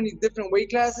up so many different weight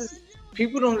classes,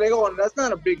 people don't like, oh, that's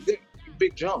not a big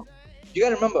jump. You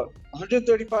gotta remember,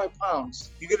 135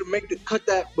 pounds. You gotta cut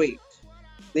that weight.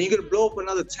 Then you're gonna blow up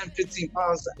another 10, 15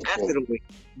 pounds after the weight.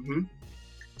 Mm-hmm.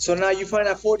 So now you find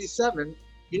at 47,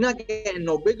 you're not getting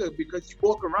no bigger because you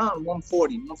walk around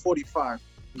 140, 145.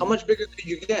 Mm-hmm. How much bigger could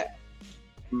you get?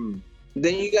 Then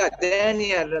you got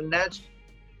Danny at a natural.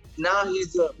 Now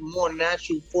he's a more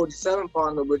natural 47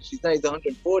 pounder, which he's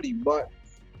 140. But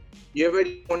you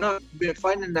already went up. You've been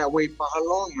fighting that weight for how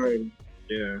long already?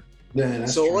 Yeah. Yeah,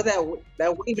 that's so true. all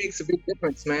that weight makes a big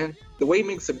difference, man. The weight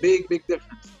makes a big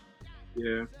difference.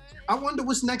 Yeah. I wonder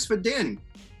what's next for Danny.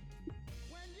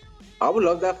 I would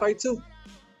love that fight too.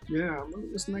 Yeah, I wonder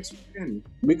what's next for Danny.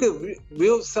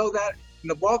 We'll sell that in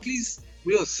the Barclays.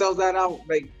 We'll sell that out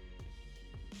like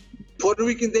Puerto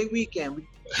Rican Day weekend.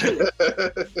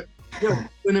 Yeah,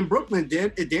 and in Brooklyn,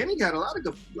 Danny got a lot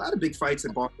of big fights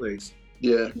at Barclays.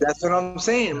 Yeah, that's what I'm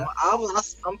saying.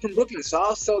 I'm from Brooklyn, so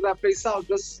I'll sell that place out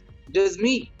just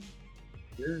me.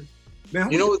 Yeah,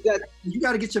 man. You know what that? You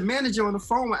got to get your manager on the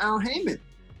phone with Al Heyman.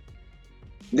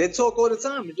 They talk all the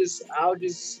time.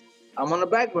 I'm on the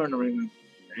back burner right now.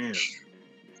 Damn.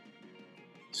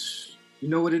 You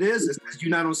know what it is? It's because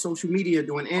you're not on social media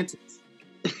doing antics.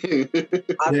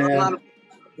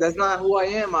 That's not who I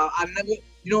am. I never,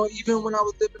 even when I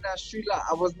was living that street life,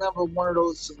 I was never one of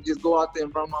those to just go out there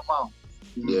and run my mouth.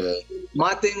 Yeah.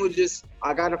 My thing was just,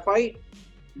 I got to fight.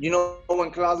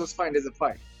 When Colazo's fighting, there's a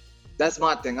fight. That's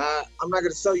my thing. I'm not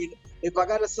going to sell you. If I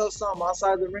got to sell something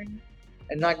outside the ring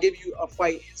and not give you a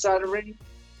fight inside the ring,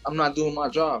 I'm not doing my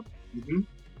job. Mm-hmm.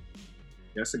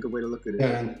 That's a good way to look at it.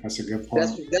 Yeah, that's a good point.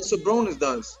 That's what Bronis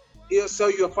does. He'll sell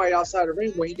you a fight outside the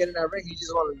ring. When he get in that ring, he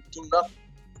just want to do nothing.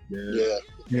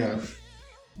 Yeah.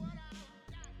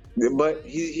 But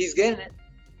he's getting it.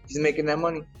 He's making that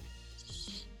money.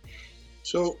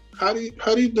 So how do you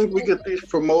think we get these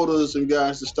promoters and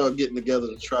guys to start getting together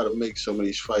to try to make some of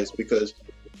these fights? Because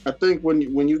I think when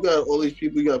you got all these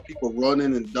people, you got people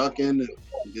running and ducking,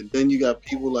 and then you got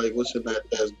people like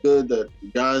that's good that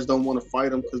guys don't want to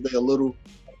fight them because they're a little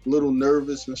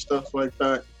nervous and stuff like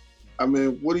that. I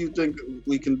mean, what do you think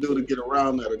we can do to get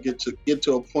around that, or get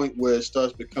to a point where it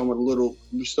starts becoming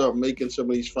you start making some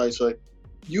of these fights like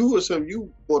you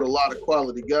fought a lot of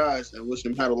quality guys and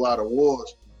Wissam had a lot of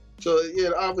wars. So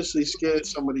it obviously scared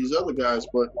some of these other guys,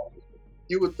 but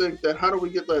you would think that how do we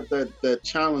get that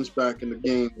challenge back in the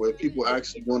game where people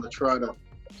actually want to try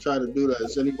to do that?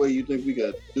 Is there any way you think we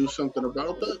could do something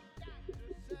about that?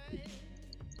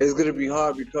 It's gonna be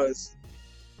hard because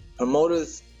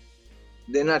promoters,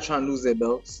 they're not trying to lose their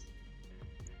belts.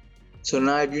 So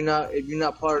now if you're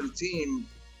not part of the team,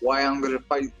 why I'm gonna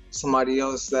fight somebody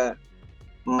else that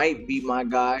might be my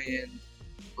guy and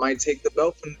might take the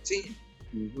belt from the team?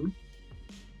 Mm-hmm.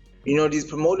 These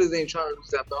promoters ain't trying to lose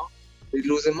that belt. They're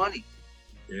losing money.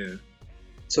 Yeah.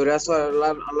 So that's why a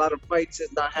lot of fights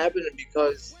is not happening,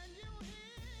 because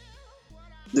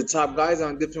the top guys are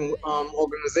in different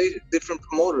organizations, different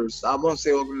promoters. I won't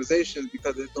say organizations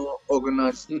because there's nothing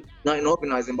organized in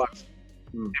boxing.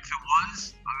 If it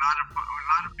was, a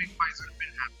lot of big fights would have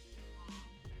been happening.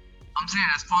 I'm saying,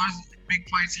 as far as big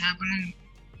fights happening,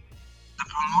 the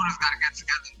promoters got to get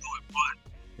together and do it. But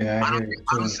yeah, I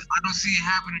don't see it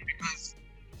happening because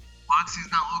boxing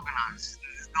is not organized.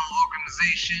 There's no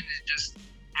organization. It's just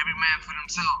every man for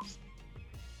themselves.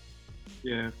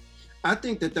 Yeah. I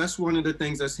think that's one of the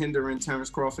things that's hindering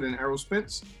Terrence Crawford and Errol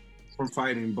Spence from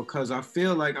fighting, because I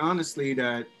feel like, honestly,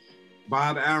 that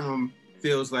Bob Arum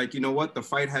feels like, the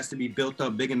fight has to be built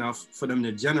up big enough for them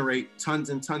to generate tons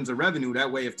and tons of revenue.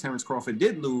 That way, if Terrence Crawford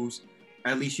did lose,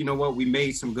 at least, we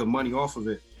made some good money off of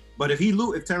it. But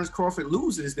if Terrence Crawford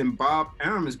loses, then Bob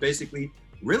Arum is basically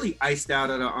really iced out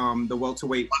of the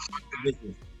welterweight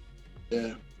division.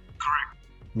 Yeah. Correct.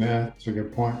 Yeah, that's a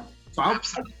good point.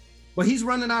 But he's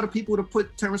running out of people to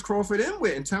put Terrence Crawford in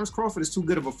with, and Terrence Crawford is too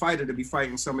good of a fighter to be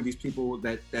fighting some of these people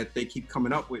that they keep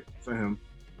coming up with for him.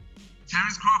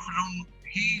 Terrence Crawford, I don't know,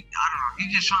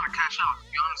 he's just trying to cash out, to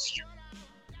be honest with you.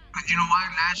 Because you know why?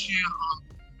 Last year,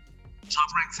 Top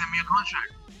Rank sent me a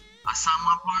contract. I signed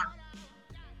my part.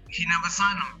 He never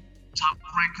signed him. Top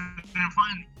Rank couldn't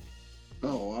find him.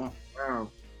 Oh, wow. Wow.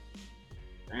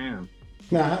 Damn.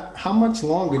 Now, how much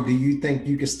longer do you think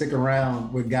you can stick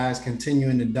around with guys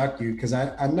continuing to duck you? Because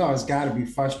I know it's got to be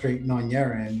frustrating on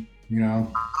your end, you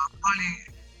know?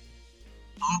 Hopefully,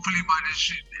 hopefully by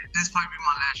this might be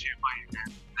my last year fighting, man.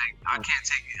 Like, I can't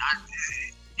take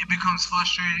it. It becomes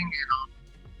frustrating, you know.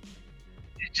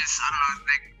 It just, I don't know,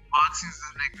 like, boxing's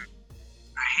like a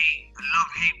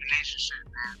love-hate relationship,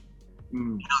 man.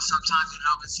 You know, sometimes you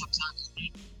love it, sometimes you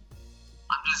hate it.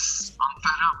 I'm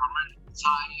fed up, I'm ready to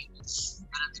retire, and just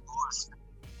get a divorce.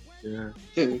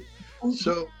 Yeah.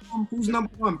 So, who's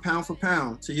number one, pound for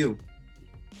pound, to you?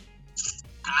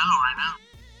 Canelo right now.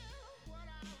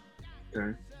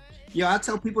 Okay. Yeah, I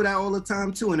tell people that all the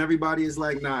time too, and everybody is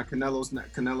like, "Nah, Canelo's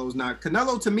not.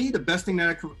 Canelo, to me, the best thing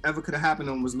that ever could have happened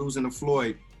to him was losing to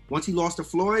Floyd. Once he lost to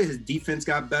Floyd, his defense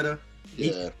got better.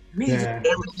 Yeah. Everything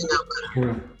got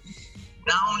better.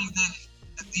 Not only did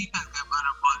the defense get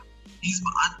better, but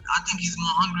I think he's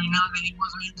more hungry now than he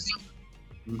was when he was young.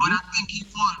 But I think he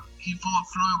fought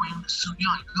Floyd when he was too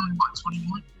young. He was only about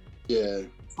 21. Yeah.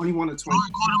 21 or 20.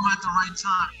 Floyd caught him at the right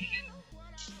time.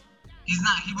 He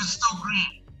was still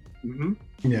green.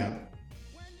 Yeah.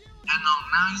 And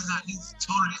now he's a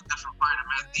totally different fighter,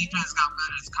 man. His defense got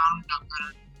better, his counter got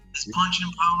better, his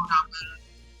punching power got better.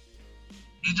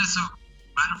 He's just a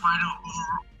better fighter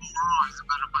overall. He's a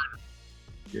better fighter.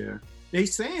 Yeah. They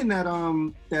saying that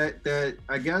that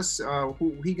I guess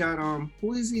who he got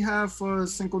who does he have for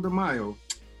Cinco de Mayo?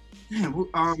 Damn,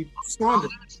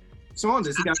 Saunders.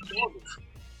 He got Saunders.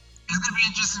 It's gonna be an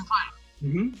interesting fight.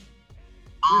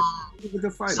 He's a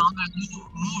good fighter. Saunders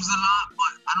moves a lot,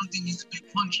 but I don't think he's a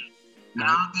big puncher. And I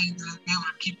don't think he's gonna be able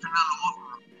to keep Canelo off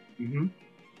of him.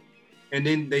 And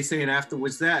then they saying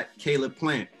afterwards that Caleb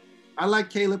Plant. I like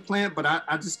Caleb Plant, but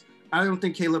I don't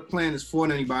think Caleb Plant has fought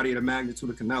anybody at a magnitude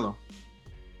of Canelo.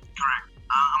 Correct.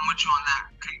 I'm with you on that.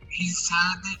 He's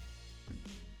talented,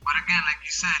 but again, like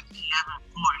you said, he haven't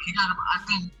fought. He got, I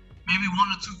think, maybe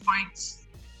 1 or 2 fights,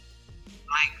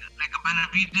 like a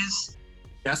Benavidez.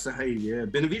 That's a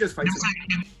Benavidez fight. If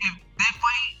they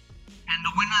fight, and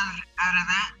the winner out of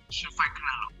that should fight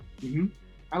Canelo.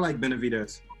 I like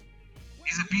Benavidez.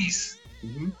 He's a beast.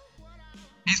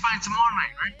 He's fighting tomorrow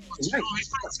night, right? He's fighting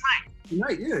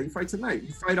tonight. Yeah, he fights tonight.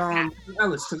 He fight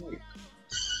Ellis tonight.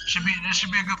 That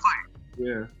should be a good fight.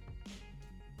 Yeah.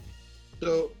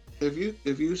 So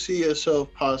if you see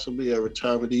yourself possibly at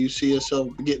retirement, do you see yourself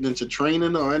getting into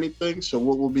training or anything? So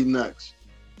what will be next?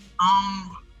 I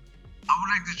would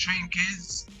like to train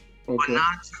kids, but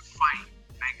not to fight.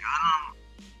 Like I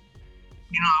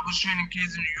was training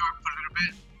kids in New York for a little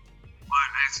bit, but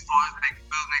as far as like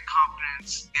building their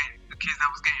confidence, the kids that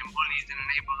was getting bullied in the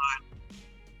neighborhood,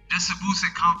 just to boost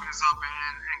their confidence up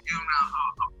and give them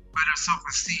a better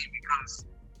self-esteem, because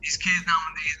these kids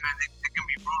nowadays, man, they can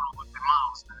be brutal with their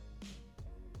mouths, man.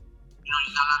 You know,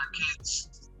 you got a lot of kids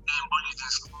getting bullied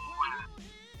in school, and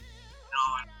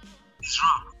it's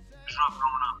rough. It's rough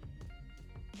growing up.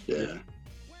 Yeah.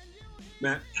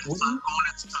 Matt, it's like going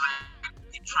into like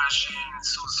depression and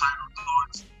suicidal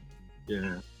thoughts.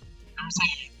 Yeah. Let me say,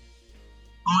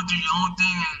 going through your own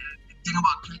thing and think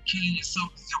about killing yourself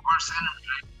is your worst enemy,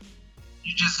 right?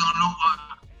 You just don't know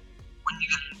when you're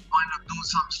gonna wind up doing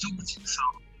something stupid to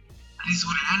yourself. At least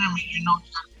with an enemy, you know you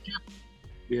gotta be careful.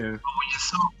 Yeah. But with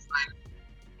yourself, like,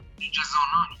 you just don't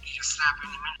know. You can just snap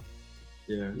any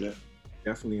minute. Yeah.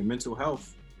 Definitely in mental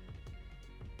health.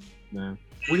 Man.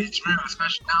 It's real,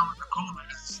 especially now with the COVID.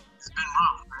 It's been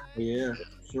rough, man. Yeah,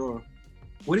 sure.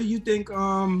 What do you think,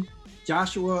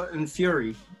 Joshua and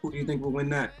Fury? Who do you think will win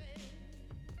that?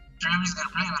 Fury's gonna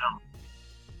play with him.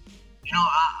 You know,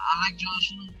 I like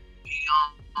Joshua. He,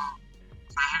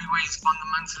 for heavyweight, he's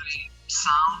fundamentally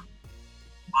sound,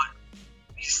 but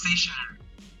he's stationary.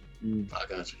 I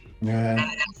got you. Yeah.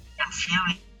 And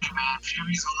Fury, man,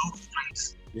 Fury's all over the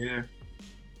place. Yeah.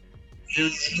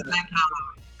 He's like an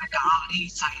Ali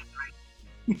type, right?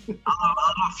 I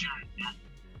love Fury, man.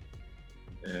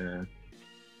 Yeah.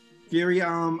 Fury,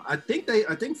 I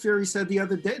think Fury said the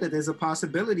other day that there's a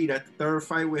possibility that the third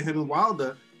fight with him and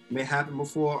Wilder may happen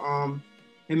before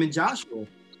him and Joshua.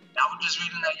 I was just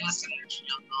reading that yesterday, actually,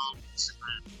 on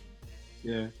Instagram.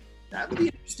 Yeah. That would be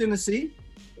interesting to see.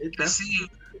 To see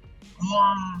who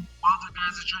Wilder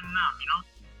guys are training now, you know?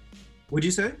 What'd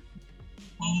you say?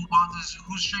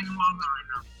 Who's training Wilder right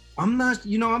now? I'm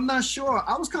not sure.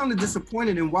 I was kind of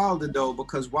disappointed in Wilder though,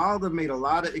 because Wilder made a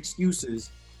lot of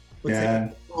excuses.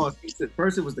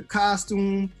 First it was the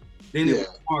costume, then it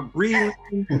was Mark Breland,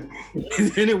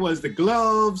 and then it was the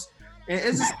gloves. And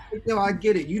it's just I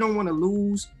get it. You don't want to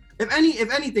lose. If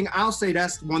anything, I'll say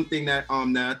that's one thing that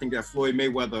I think that Floyd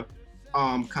Mayweather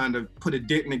kind of put a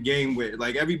dent in the game with.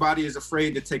 Like everybody is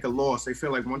afraid to take a loss. They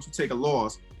feel like once you take a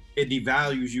loss, it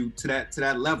devalues you to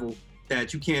that level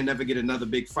that you can't never get another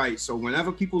big fight. So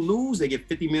whenever people lose, they get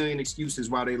 50 million excuses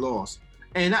why they lost.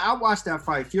 And I watched that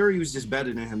fight. Fury was just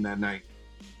better than him that night.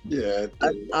 Yeah,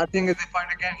 I think if they fight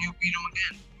again, he'll beat him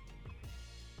again.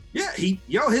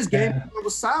 Yeah, his game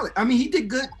was solid. I mean, he did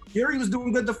good. Fury was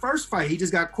doing good the first fight. He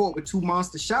just got caught with 2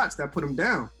 monster shots that put him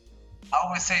down. I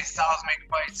always say styles make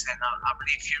fights, and I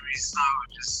believe Fury's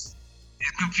style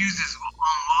it confuses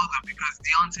Wilder because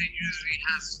Deontay usually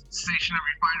has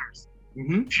stationary fighters.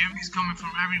 Mm-hmm. Fury's coming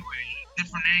from everywhere,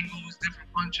 different angles,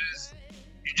 different punches.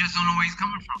 You just don't know where he's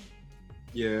coming from.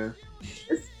 Yeah,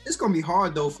 it's gonna be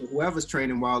hard though for whoever's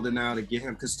training Wilder now to get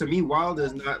him, because to me Wilder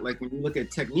is not, like, when you look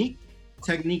at technique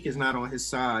is not on his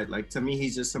side. Like, to me,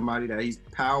 he's just somebody that he's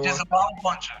power. Just a power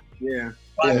puncher. Yeah.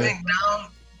 But I think now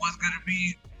what's gonna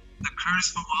be the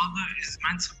curse for Wilder is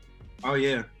mental. Oh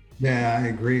yeah. Yeah, I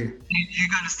agree. You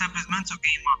gotta step his mental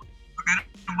game up. Forget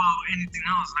about anything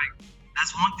else. Like,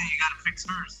 that's one thing you gotta fix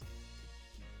first.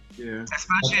 Yeah.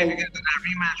 Especially if you get to that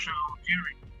rematch with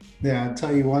Fury. Yeah, I'll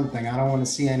tell you one thing. I don't want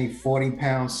to see any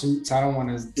 40-pound suits. I don't want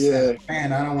to.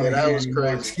 Man, I don't want to hear any more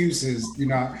excuses. You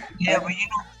know. Yeah, but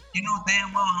you know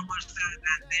damn well how much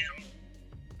that damn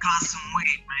costume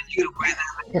weight, man. You gotta wear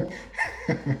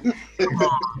that. Come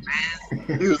on,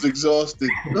 man. he was exhausted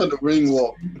on the ring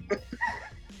walk.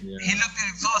 Yeah. He looked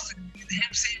exhausted.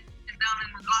 Him sitting down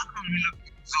in the locker room, he looked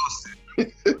exhausted.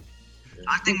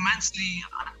 I think mentally,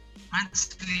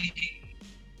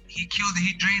 he killed it.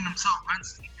 He drained himself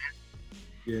mentally, man.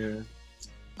 Yeah.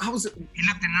 He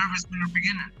looked nervous from the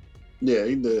beginning. Yeah,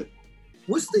 he did.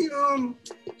 What's the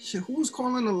who was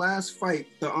calling the last fight?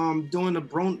 During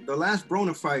the last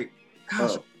Broner fight.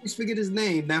 Gosh, I always forget his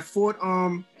name. That fought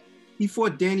he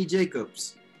fought Danny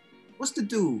Jacobs. What's the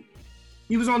dude?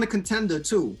 He was on the Contender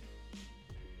too.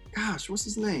 Gosh, what's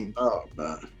his name? Oh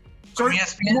man. From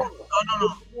ESPN? No.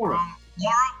 Mora.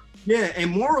 Mora? Yeah,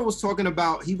 and Mora was talking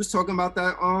about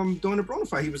that during the Broner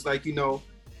fight. He was like,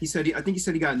 he said I think he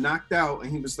said he got knocked out,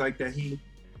 and he was like that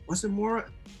was it Mora?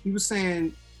 He was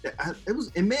saying that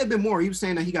it may have been Mora. He was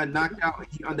saying that he got knocked out and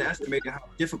he underestimated how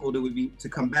difficult it would be to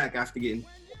come back after getting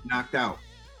knocked out.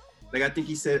 Like I think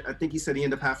he said he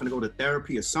ended up having to go to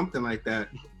therapy or something like that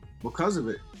because of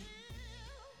it.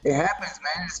 It happens,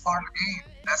 man. It's part of the game.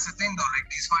 That's the thing, though. Like,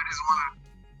 these fighters want to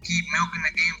keep milking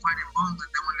the game, fighting bums, and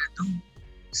then when they do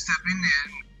step in there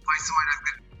and fight somebody that's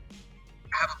going to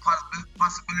have a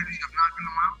possibility of knocking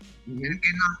them out and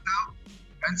get knocked out,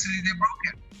 mentally they're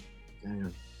broken. Damn.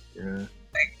 Yeah.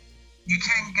 Like, you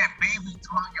can't get babied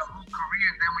throughout your whole career,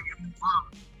 and then when you move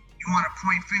up, you want to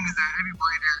point fingers at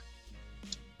everybody that,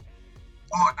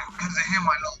 because of him,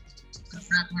 I lost. Because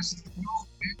that person, no,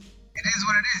 man. It is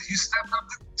what it is. You stepped up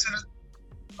to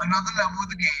another level of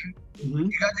the game.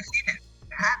 Mm-hmm. You got defeated.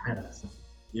 It happens.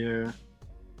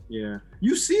 Yeah.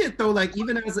 You see it though. Like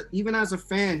even as a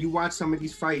fan, you watch some of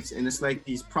these fights, and it's like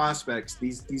these prospects,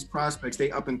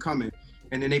 they up and coming,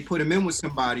 and then they put them in with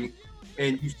somebody,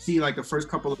 and you see like the first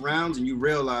couple of rounds, and you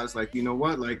realize like, you know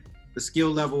what, like the skill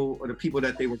level of the people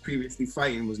that they were previously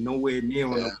fighting was nowhere near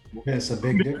on them. It's a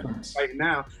big difference right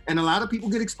now, and a lot of people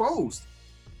get exposed.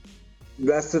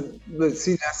 That's the thing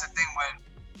when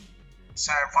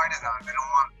certain fighters now, the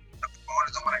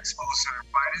promoters don't want to expose certain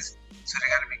fighters, so they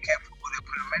got to be careful who they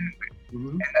put them in with.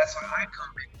 Mm-hmm. And that's where I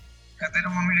come in, because they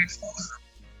don't want me to expose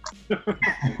them.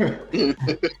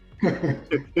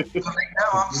 So like now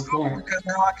I'm screwed because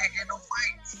now I can't get no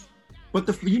fights. But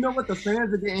you know what? The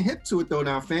fans are getting hip to it though.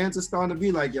 Now fans are starting to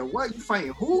be like, "Yo, what? You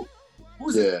fighting who?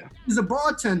 Who's it? He's a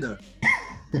bartender."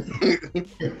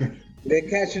 They're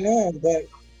catching on, but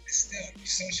still,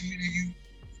 social media,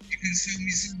 you can sell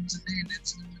me something today and then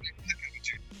tomorrow they're looking at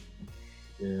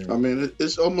you. I mean,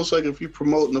 it's almost like if you're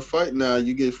promoting a fight now,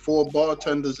 you get 4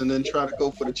 bartenders and then try to go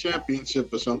for the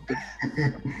championship or something.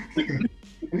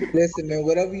 Listen, man,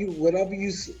 whatever you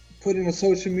put in the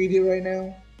social media right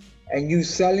now, and you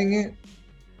selling it,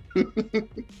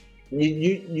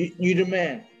 you the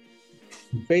man.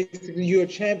 Basically, you're a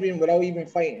champion without even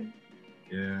fighting.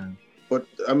 Yeah. But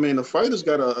I mean, the fighters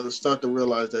gotta start to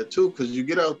realize that too, because you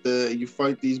get out there, you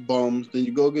fight these bums, then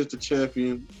you go against the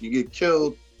champion, you get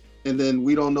killed, and then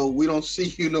we don't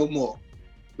see you no more.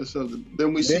 So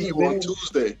then we see you on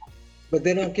Tuesday. But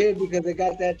they don't care because they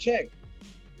got that check.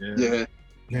 Yeah,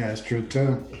 that's true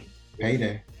too.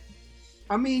 Payday.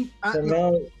 I mean, so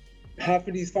now half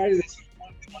of these fighters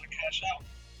they want to cash out.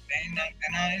 They're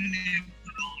not in there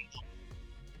for the long.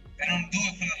 They don't do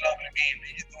it for the love of the game.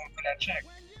 They just do it for that check.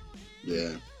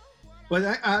 Yeah.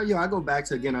 But I go back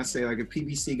to again. I say like if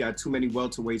PBC got too many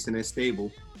welterweights in their stable,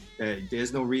 that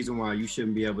there's no reason why you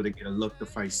shouldn't be able to get a look to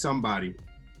fight somebody.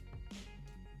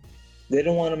 They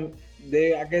don't want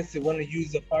to. I guess they want to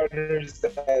use the fighters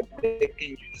that they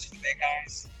can use for their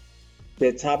guys,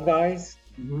 their top guys.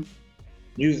 Mm-hmm.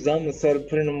 Use them instead of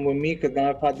putting them with me. Because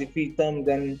now if I defeat them,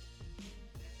 then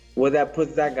where that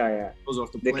puts that guy at? Goes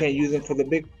off the They plane. can't use him for the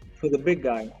big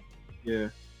guy. Yeah.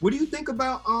 What do you think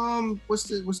about what's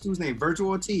dude's name? Virgil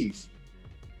Ortiz.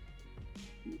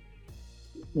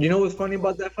 You know what's funny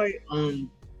about that fight?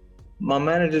 My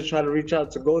manager tried to reach out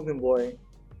to Golden Boy,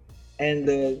 and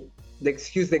the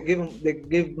excuse they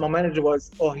give my manager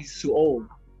was, "Oh, he's too old."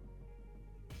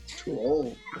 Too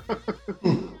old.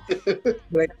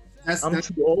 Like, That's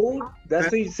too old?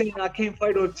 That's what you're saying? I can't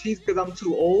fight Ortiz because I'm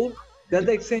too old? That's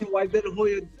like saying why De La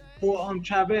Hoya for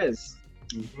Chavez.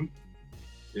 Mhm.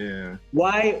 Yeah.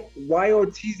 Why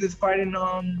Ortiz is fighting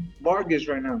Vargas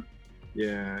right now?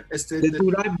 Yeah. It's The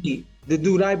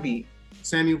dude I beat.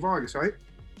 Samuel Vargas, right?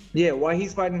 Yeah, why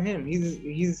he's fighting him?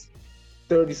 He's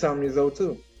 30-something years old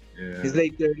too. Yeah. His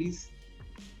late 30s.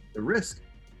 The risk.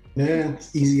 Yeah,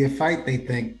 it's easier fight, they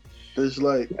think. It's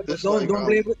like,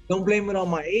 Don't blame it on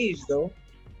my age though.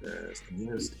 Yeah, it's the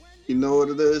risk. you know what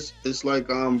it is? It's like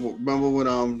remember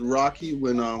when Rocky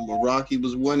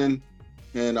was winning,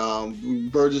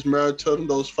 and Burgess Meredith told him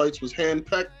those fights was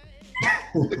hand-packed.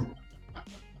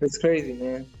 It's crazy,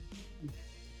 man.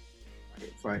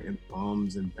 Fighting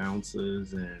bums and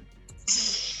bouncers and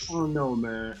I don't know,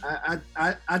 man.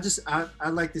 I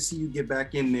like to see you get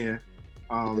back in there.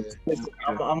 I'm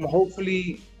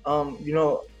hopefully,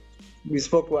 we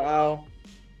spoke with Al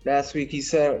last week. He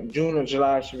said June or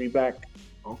July I should be back.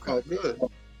 Okay. Oh, good.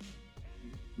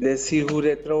 Let's see who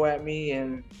they throw at me,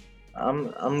 and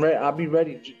I'm ready. I'll be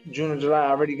ready. June or July. I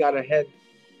already got a head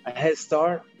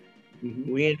start.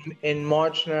 Mm-hmm. We in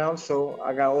March now, so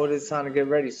I got all this time to get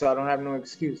ready. So I don't have no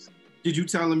excuse. Did you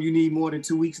tell him you need more than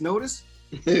 2 weeks notice?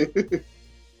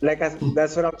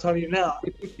 That's what I'm telling you now.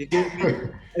 You get me?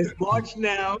 It's March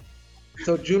now,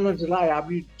 so June or July.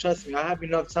 Trust me, I have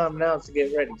enough time now to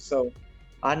get ready. So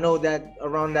I know that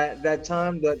around that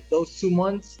time, those 2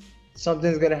 months,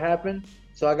 something's gonna happen.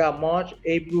 So I got March,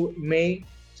 April, May.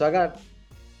 So I got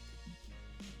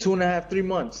 2.5, 3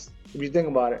 months. If you think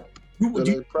about it.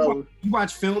 You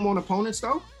watch film on opponents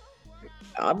though?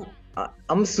 I'm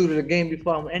a student of the game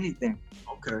before I'm anything.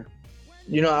 Okay.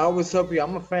 You know, I always tell people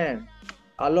I'm a fan.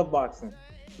 I love boxing.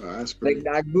 Oh, that's great.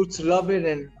 Like I grew to love it,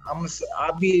 and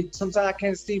sometimes I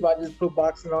can't sleep. I just put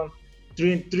boxing on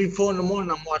 3, 4 in the morning.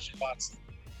 I'm watching boxing.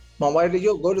 My wife like,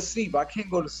 yo, go to sleep. I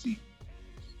can't go to sleep.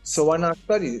 So why not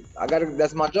study?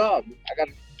 That's my job.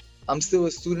 I'm still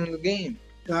a student of the game.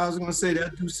 I was gonna say they'll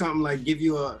do something like give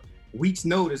you a week's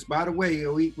notice. By the way,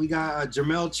 we got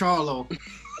Jermell Charlo.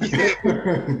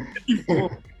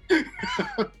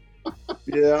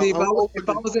 Yeah. See, if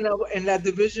I was in that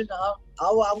division,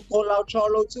 I would call out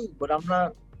Charlo too. But I'm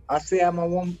not. I say I'm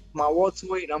my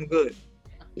welterweight. I'm good.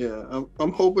 Yeah,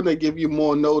 I'm hoping they give you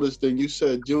more notice than you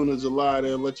said June or July.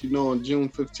 They'll let you know on June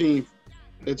 15th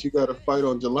that you got to fight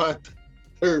on July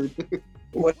 3rd.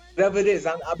 Whatever it is,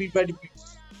 I'll be ready.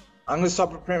 I'm gonna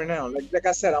start preparing now. Like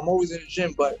I said, I'm always in the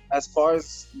gym, but as far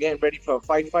as getting ready for a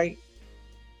fight,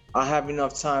 I have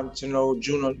enough time to know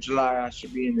June or July I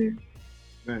should be in there.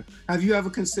 Man. Have you ever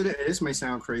considered, this may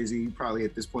sound crazy probably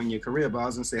at this point in your career, but I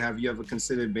was gonna say, have you ever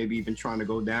considered maybe even trying to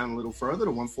go down a little further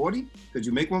to 140? Could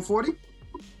you make 140?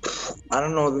 I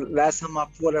don't know. The last time I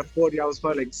fought at 40, I was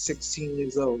probably like 16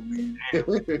 years old, man.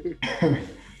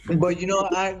 But you know,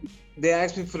 they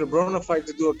asked me for the Broner fight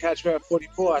to do a catch weight at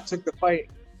 44. I took the fight.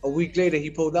 A week later,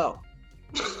 he pulled out.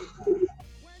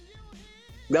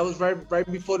 That was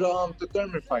right before the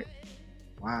Thurman fight.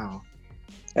 Wow.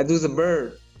 That dude's a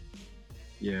bird.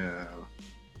 Yeah,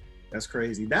 that's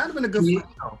crazy. That'd have been a good fight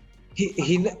though.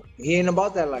 He ain't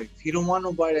about that life. He don't want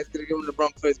nobody that's gonna give him the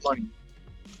brunt for his money.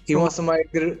 He wants somebody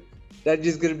that's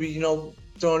just gonna be,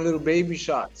 throwing little baby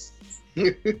shots.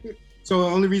 So the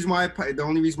only reason why he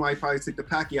probably took the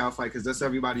Pacquiao fight because that's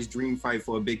everybody's dream fight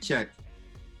for a big check.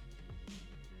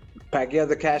 Pacquiao's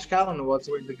the cash cow in the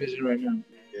welterweight division right now.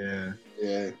 Yeah.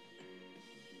 Yeah.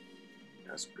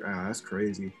 That's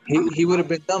crazy. He would have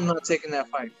been dumb not taking that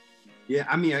fight. Yeah,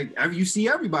 I mean, you see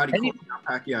everybody calling out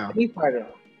Pacquiao. Any fighter.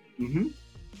 Mm-hmm.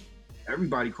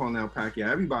 Everybody calling out Pacquiao.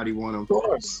 Everybody want him. Of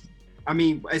course. I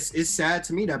mean, it's sad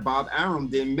to me that Bob Arum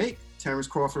didn't make Terrence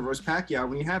Crawford versus Pacquiao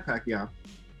when he had Pacquiao.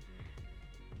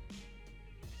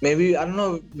 Maybe, I don't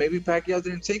know, maybe Pacquiao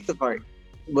didn't take the fight.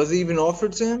 Was it even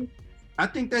offered to him?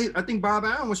 I think Bob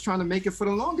Arum was trying to make it for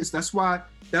the longest. That's why.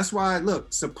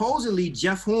 Look, supposedly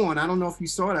Jeff Horn. I don't know if you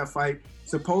saw that fight.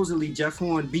 Supposedly Jeff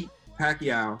Horn beat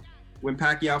Pacquiao when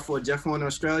Pacquiao fought Jeff Horn in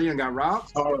Australia and got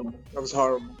robbed. Horrible. That was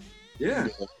horrible. Yeah,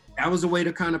 that was a way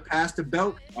to kind of pass the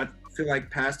belt. I feel like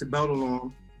pass the belt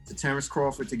along to Terrence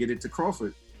Crawford to get it to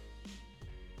Crawford.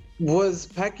 Was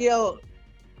Pacquiao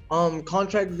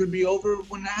contract going to be over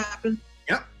when that happened?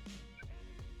 Yep.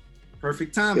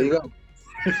 Perfect There timing. you go.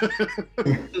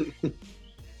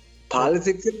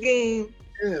 Politics of the game.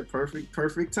 Yeah,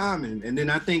 perfect timing. And then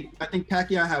I think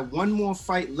Pacquiao had one more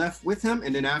fight left with him,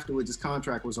 and then afterwards his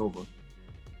contract was over.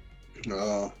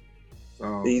 No.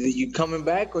 So Either you coming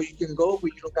back or you can go,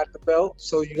 but you don't got the belt,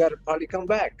 so you got to probably come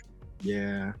back.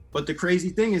 yeah. But the crazy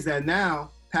thing is that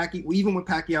now even with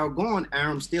Pacquiao gone,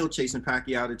 Arum's still chasing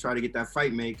Pacquiao to try to get that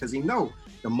fight made because he know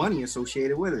the money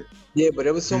associated with it. Yeah, but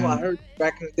it was so much. I heard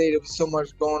back in the day there was so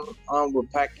much going on with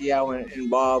Pacquiao and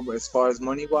Bob as far as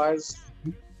money wise.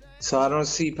 So I don't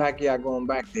see Pacquiao going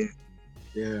back there.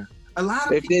 Yeah. A lot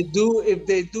of If they do,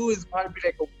 it's probably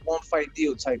like a one fight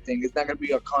deal type thing. It's not gonna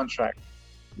be a contract.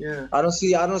 yeah. I don't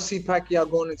see Pacquiao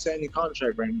going into any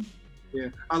contract right now. Yeah,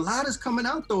 a lot is coming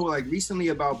out though, like recently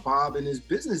about Bob and his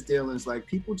business dealings. Like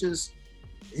people just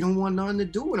they don't want nothing to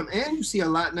do with him. And you see a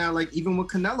lot now, like even with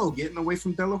Canelo getting away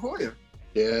from De La Hoya.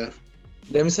 Yeah.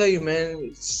 Let me tell you,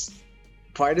 man,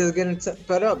 fighters getting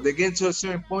fed up. They get to a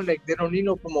certain point, like they don't need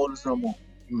no promoters no more.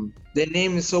 Their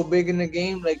name is so big in the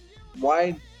game, like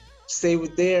why stay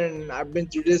with there? And I've been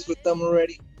through this with them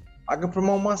already. I can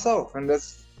promote myself, and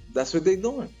that's what they're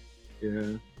doing.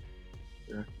 Yeah.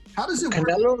 Yeah. How does it work?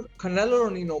 Canelo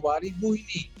don't need nobody. Who he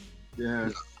need? Yeah.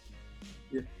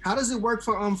 Yeah. How does it work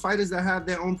for fighters that have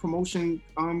their own promotion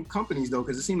companies though?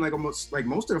 Because it seems like almost like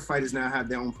most of the fighters now have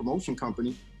their own promotion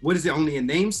company. What is it? Only a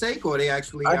namesake, or they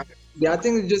actually? I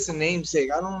think it's just a namesake.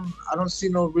 I don't see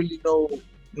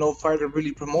no fighter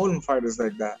really promoting fighters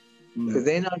like that. Because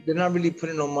they're not really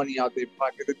putting no money out their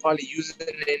pocket. They're probably using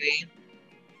their name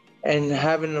and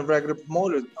having a regular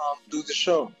promoter do the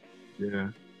show.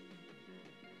 Yeah.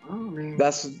 I mean,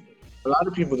 That's a lot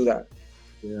of people do that.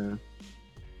 yeah.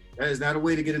 Is that a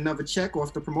way to get another check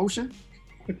off the promotion?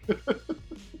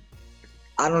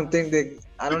 I don't even think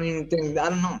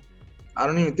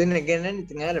they're getting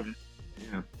anything out of it.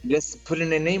 Yeah. Just putting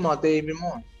their name out there even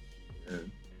more. Yeah.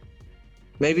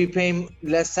 Maybe paying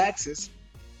less taxes.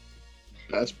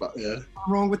 That's yeah. Nothing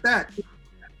wrong with that.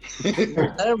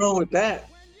 Nothing wrong with that.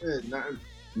 Yeah,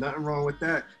 nothing wrong with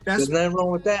that. There's nothing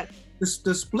wrong with that. The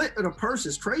split of the purse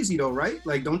is crazy though, right?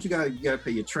 Like, don't you gotta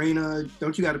pay your trainer?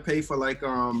 Don't you gotta pay for like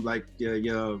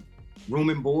your room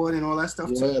and board and all that stuff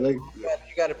too? Yeah,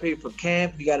 You gotta pay for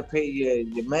camp. You gotta pay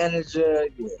your manager,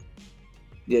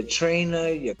 your trainer,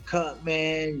 your cut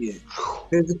man, your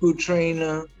physical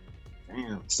trainer.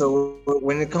 Damn. So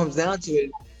when it comes down to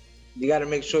it, you got to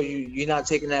make sure you're not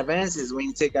taking advances. When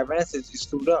you take advances, you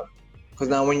screwed up. Because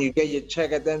now when you get your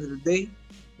check at the end of the day,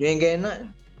 you ain't getting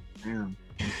nothing. Damn.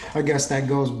 I guess that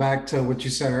goes back to what you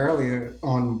said earlier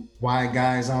on why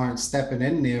guys aren't stepping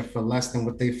in there for less than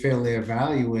what they feel their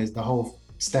value is. The whole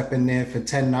step in there for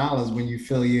 $10 when you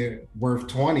feel you're worth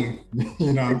 20,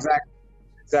 you know?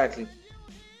 Exactly.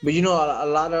 But you know, a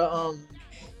lot of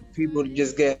people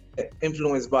just get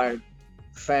influenced by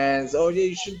fans. Oh yeah,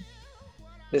 you should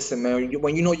listen, man.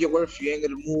 When you know your worth, you ain't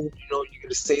gonna move. You know, you're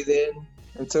gonna stay there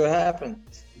until it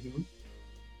happens. Mm-hmm.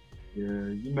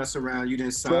 Yeah, you mess around, you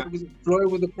didn't sign.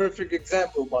 Floyd was a perfect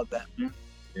example about that, man.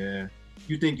 Yeah,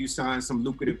 you think you signed some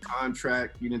lucrative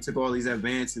contract, you didn't took all these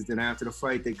advances, then after the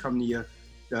fight, they come to you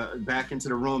back into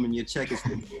the room and your check is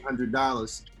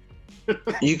 $1,500.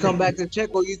 You come back to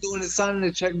check, all you doing is signing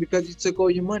the check because you took all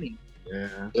your money.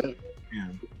 Yeah.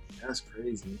 That's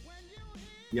crazy.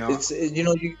 Yeah. It's you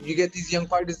know, you get these young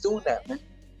fighters doing that, man.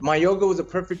 Mayorga was a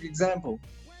perfect example.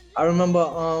 I remember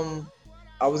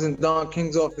I was in Don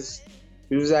King's office.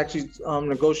 He was actually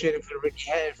negotiating for the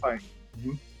Ricky Hatton fight.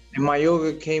 Mm-hmm. And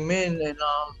Mayorga came in and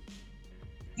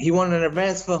he wanted an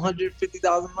advance for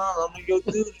 $150,000. I'm like, yo,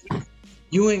 dude,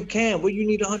 you in camp. What you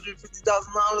need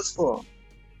 $150,000 for?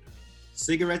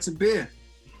 Cigarettes and beer.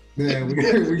 Yeah, we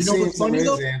You know what's funny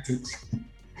though? antics.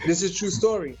 This is a true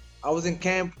story. I was in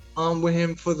camp with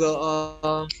him for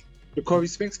the Corey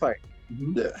Spinks fight.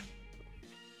 Mm-hmm. Yeah.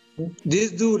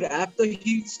 This dude, after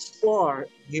he sparred,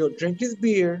 he'll drink his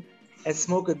beer and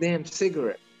smoke a damn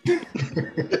cigarette.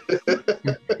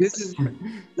 This is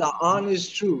the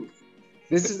honest truth.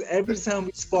 This is every time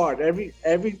we sparred.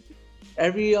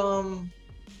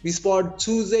 We sparred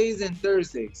Tuesdays and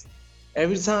Thursdays.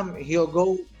 Every time he'll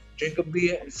go drink a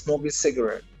beer and smoke a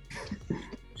cigarette.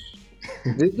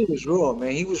 This dude was raw,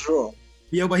 man. He was raw.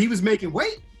 Yeah, but he was making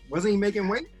weight. Wasn't he making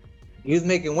weight? He was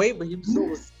making weight, but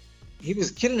he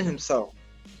was killing himself.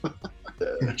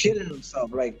 Killing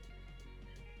himself. Like,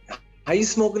 how you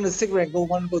smoking a cigarette and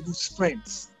want to go do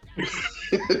sprints?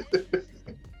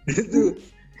 This dude,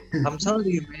 I'm telling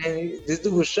you, man, this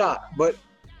dude was shot, but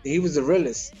he was the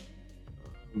realest.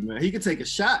 Man, he could take a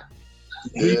shot.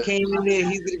 He came in there,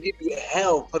 he's gonna give you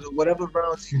hell for whatever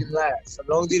rounds he can last. As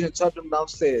long as you didn't touch him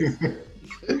downstairs.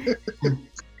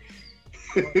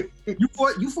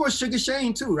 You fought Sugar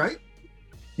Shane too, right?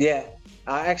 Yeah,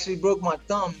 I actually broke my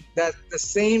thumb. That's the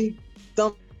same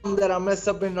thumb that I messed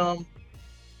up in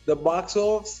the box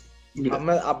offs. Yeah.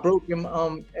 I broke him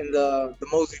in the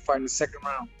Mosley fight in the second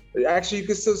round. Actually, you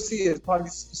can still see it. Probably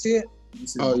see it.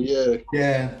 Oh yeah.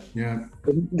 Yeah.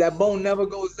 That bone never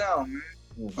goes down, man.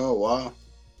 Oh wow.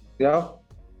 Yeah,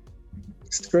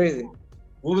 it's crazy.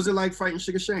 What was it like fighting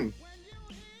Sugar Shane?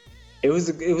 It was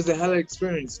a hell of an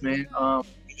experience, man.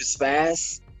 He was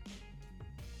fast.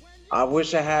 I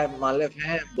wish I had my left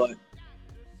hand, but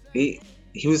he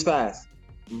was fast.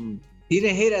 Mm. He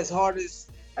didn't hit as hard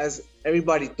as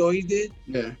everybody thought he did.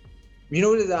 Yeah. You know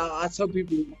what it is? I tell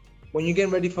people, when you're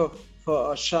getting ready for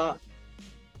a shot,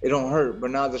 it don't hurt.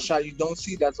 But now the shot you don't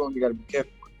see, that's when you gotta be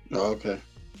careful. Oh, okay.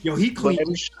 Yo, he But clean.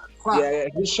 every shot, yeah,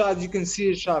 his shots, you can see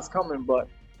his shots coming, but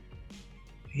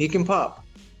he can pop.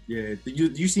 Yeah,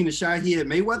 you seen the shot he hit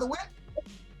Mayweather with?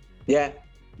 Yeah,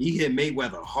 He hit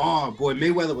Mayweather hard, boy.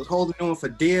 Mayweather was holding on for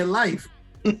dear life.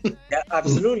 yeah,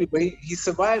 absolutely. But he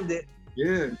survived it.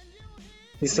 Yeah.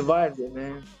 He survived it,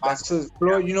 man. That's just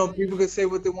Floyd. You know, people can say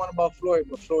what they want about Floyd,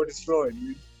 but Floyd is Floyd,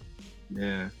 man.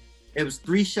 Yeah. It was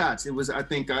 3 shots. It was, I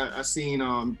think, I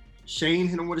seen Shane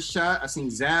hit him with a shot. I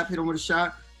seen Zab hit him with a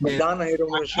shot. And Madonna hit him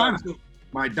with a shot too.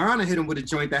 Maidana hit him with a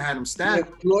joint that had him Yeah,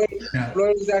 stabbed. Floyd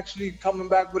was actually coming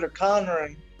back with a counter,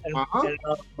 and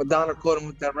Uh-huh. Madonna caught him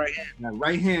with that right hand. That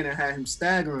right hand that had him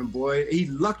staggering, boy. He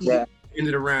lucky Yeah. he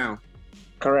ended the round.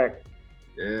 Correct.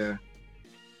 Yeah.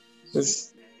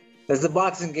 That's the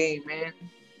boxing game, man.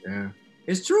 Yeah.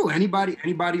 It's true. Anybody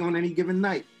on any given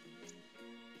night.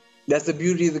 That's the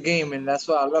beauty of the game, and that's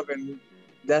why I love it. And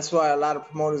that's why a lot of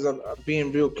promoters are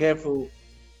being real careful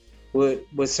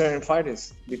with certain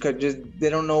fighters, because just they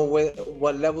don't know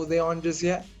what level they're on just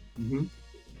yet. Mm-hmm.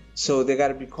 So they got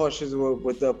to be cautious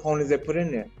with the opponents they put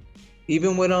in there.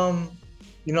 Even with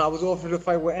you know, I was offered a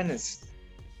fight with Ennis.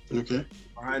 Okay.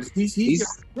 All right. He's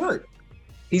good.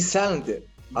 He's talented.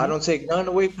 I don't take none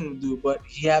away from the dude, but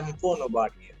he haven't fought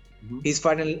nobody yet. Mhm. He's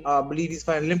fighting. I believe he's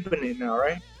fighting Limpinen now,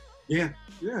 right? Yeah.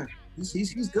 Yeah.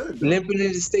 He's good.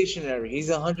 Limpinen is stationary. He's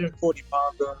a 140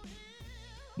 pounder,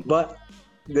 but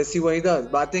let's see what he does.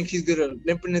 But I think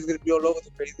Limpinen is gonna be all over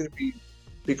the place. He's gonna be,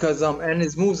 because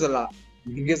Ennis moves a lot.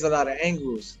 He gives a lot of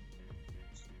angles.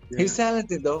 Yeah. He's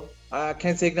talented though. I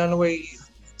can't take none away. He's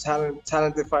a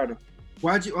talented fighter.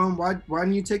 Why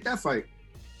didn't you take that fight?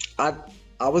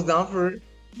 I was down for it,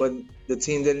 but the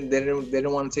team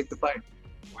didn't want to take the fight.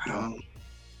 Wow.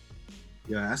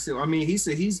 Yeah, that's it. I mean, he's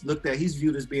he's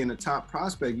viewed as being a top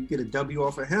prospect. You get a W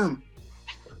off of him.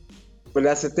 But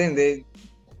that's the thing. They,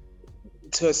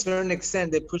 to a certain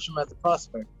extent, they push him as a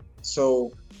prospect.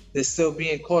 So they're still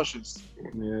being cautious.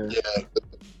 Yeah. Yeah.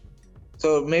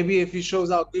 So maybe if he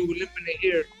shows out good with Limpinen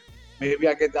here, maybe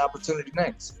I get the opportunity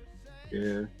next.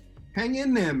 Yeah. Hang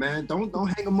in there, man. Don't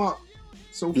hang him up.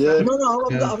 So Yeah. No,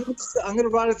 Yeah. I'm gonna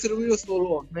ride it to the wheels fall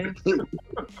off, man.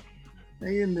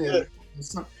 hang in there.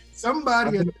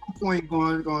 Somebody at some point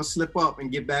going to slip up and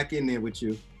get back in there with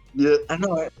you. Yeah. I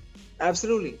know it.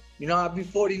 Absolutely. You know, I'll be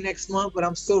 40 next month, but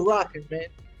I'm still rocking, man.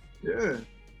 Yeah.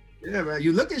 Yeah, man.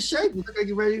 You look in shape. You look like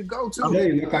you're ready to go too. Yeah,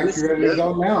 you look like you're ready to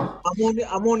go now.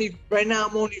 I'm only right now.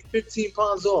 I'm only 15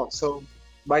 pounds off. So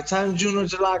by the time June or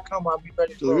July come, I'll be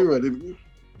ready to So we go. ready.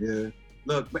 Yeah.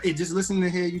 Look, but hey, just listening to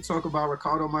hear you talk about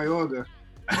Ricardo Mayorga.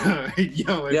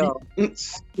 Yo, Yo, he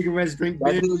can ready to drink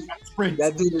that beer. dude, Sprint.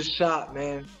 that dude is shot,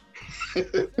 man.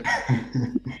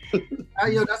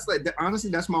 Yo, that's honestly,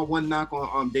 that's my one knock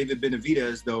on David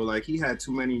Benavidez though. Like he had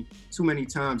too many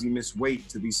times he missed weight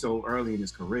to be so early in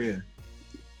his career.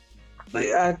 Like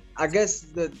I guess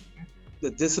the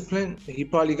discipline, he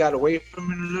probably got away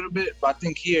from it a little bit, but I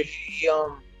think here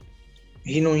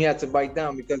he knew he had to bite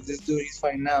down, because this dude he's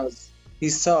fighting now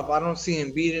he's tough. I don't see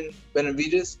him beating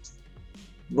Benavidez,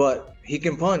 but he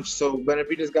can punch, so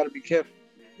Benavidez got to be careful.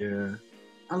 Yeah,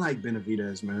 I like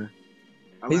Benavidez, man.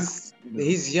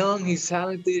 He's young, he's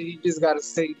talented. He just got to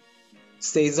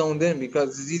stay zoned in,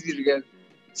 because it's easy to get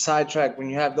sidetracked when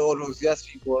you have all those yes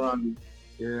people around you.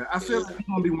 Yeah, I feel like he's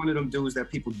gonna be one of them dudes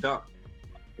that people duck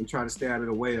and try to stay out of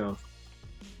the way of.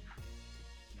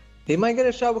 He might get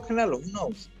a shot with Canelo. Who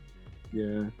knows?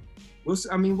 Yeah,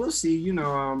 We'll see. You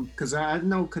know, because I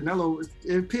know Canelo.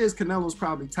 It appears Canelo's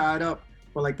probably tied up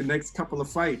for like the next couple of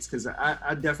fights. Because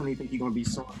I definitely think he's gonna be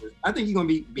Saunders. I think he's gonna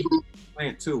be beating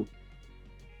Plant too.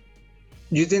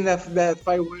 You think that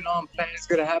fight with Plant is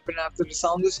gonna happen after the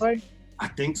Saunders fight? I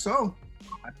think so.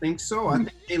 I think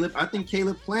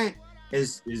Caleb Plant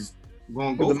is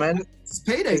gonna go for his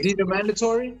payday. Is he the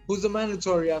mandatory? Who's the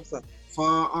mandatory after?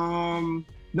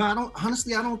 No, I don't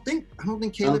think I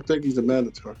Caleb. don't think he's a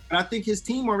mandatory. But I think his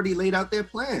team already laid out their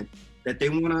plan that they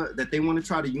wanna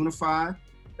try to unify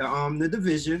the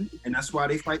division, and that's why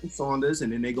they fighting Saunders,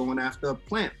 and then they going after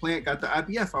Plant. Plant got the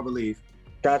IBF, I believe.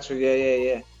 Gotcha.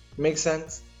 Yeah. Makes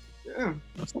sense. Yeah.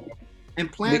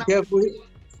 And Plant.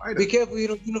 Be careful you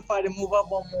don't unify to move up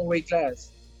one more weight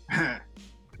class.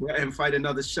 And fight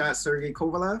another shot, Sergey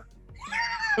Kovalev.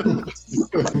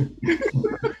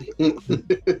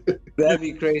 That'd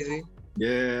be crazy.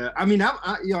 Yeah, I mean, but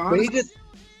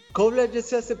Kovalev just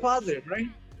tested positive, right?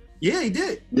 Yeah, he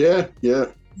did. Yeah.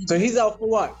 So he's out for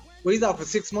what? Well, he's out for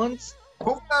 6 months.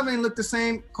 Kovalev ain't looked the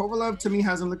same. Kovalev to me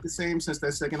hasn't looked the same since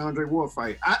that second Andre Ward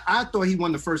fight. I thought he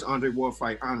won the first Andre Ward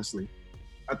fight. Honestly,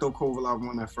 I thought Kovalev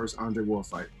won that first Andre Ward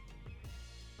fight.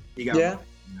 He got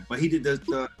but he did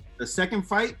the second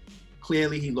fight.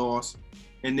 Clearly, he lost,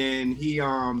 and then he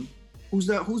who's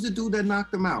the dude that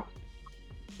knocked him out?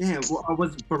 Damn,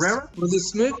 was it Barrera? Was it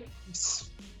Smith?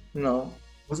 No,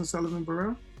 wasn't Sullivan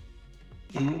Barrera?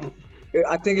 Mm-hmm.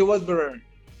 I think it was Barrera.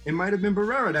 It might have been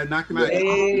Barrera that knocked him out.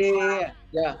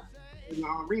 Yeah. In a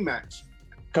rematch.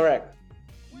 Correct.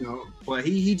 You know, but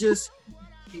his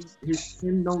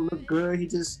skin don't look good. He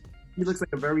looks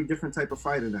like a very different type of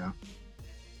fighter now.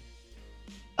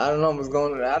 I don't know what's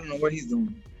going on. I don't know what he's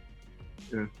doing.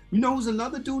 Yeah. You know who's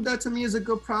another dude that to me is a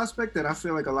good prospect that I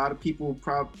feel like a lot of people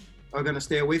are gonna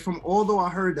stay away from. Although I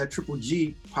heard that Triple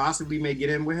G possibly may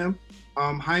get in with him.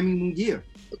 Jaime Munguia.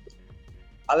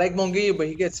 I like Munguia, but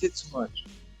he gets hit too much.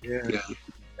 Yeah.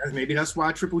 Maybe that's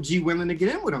why Triple G willing to get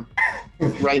in with him.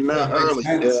 Right now, early.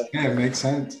 Yeah, it makes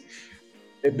sense.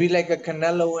 It'd be like a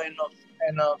Canelo and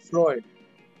Floyd.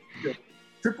 Yeah.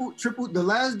 Triple. The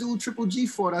last dude Triple G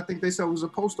fought, I think they said was a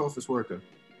post office worker.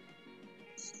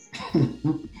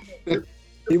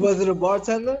 He wasn't a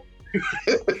bartender?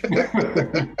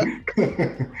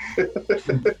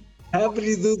 Half of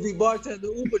these dudes be bartender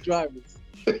Uber drivers.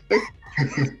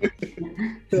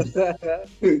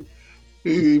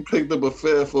 He picked up a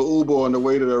fare for Uber on the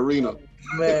way to the arena.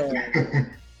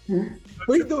 Man.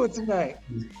 What you doing tonight?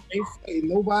 Ain't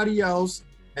nobody else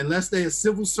unless they're a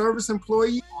civil service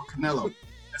employee or Canelo.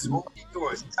 That's what he's doing.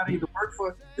 He's trying to either work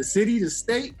for the city, the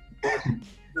state, or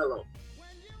Canelo.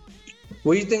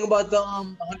 What do you think about the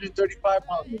 135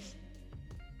 pounders?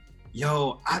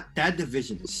 Yo, that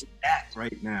division is stacked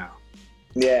right now.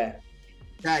 Yeah.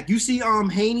 Stacked. You see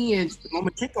Haney and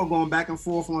Lomachenko going back and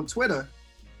forth on Twitter.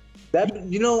 That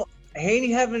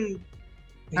Haney haven't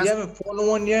fought no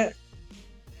one yet.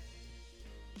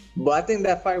 But I think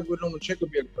that fight with Lomachenko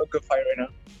would be a good fight right now.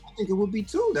 I think it would be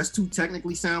too. That's two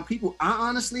technically sound people.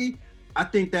 I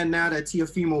think that now that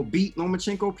Teofimo beat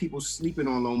Lomachenko, people sleeping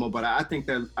on Loma, but I think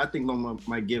Loma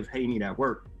might give Haney that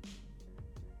work.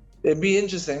 It'd be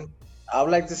interesting. I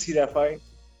would like to see that fight.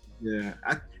 Yeah.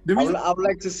 I would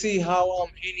like to see how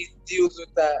Haney deals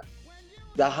with that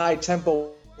high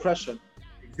tempo pressure.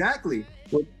 Exactly.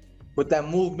 With that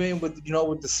movement, with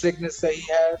the slickness that he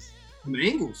has. And the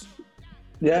angles.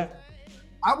 Yeah.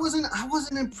 I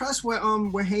wasn't impressed with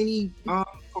Haney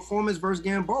performance versus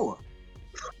Gamboa.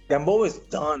 Gamboa is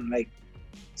done.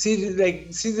 See,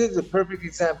 this is a perfect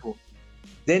example.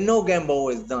 They know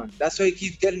Gamboa is done. That's why he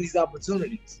keeps getting these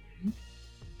opportunities.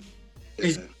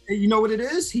 You know what it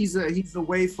is? He's a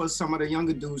way for some of the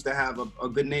younger dudes to have a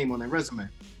good name on their resume.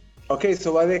 Okay,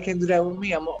 so why they can't do that with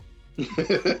me? I'm up.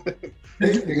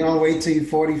 They're gonna wait till you're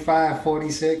 45,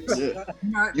 46. Yeah.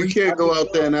 You can't go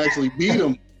out there and actually beat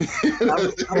them.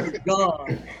 I'm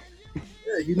gone.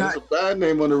 Yeah, That's a bad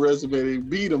name on the resume. They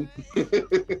beat them.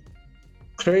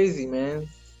 Crazy, man.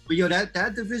 But yo,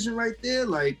 that division right there,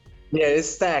 yeah, it's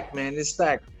stacked, man. It's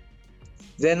stacked.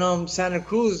 Then Santa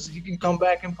Cruz, he can come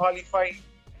back and probably fight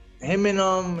him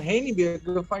and Haney be a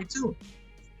good fight too.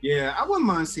 Yeah, I wouldn't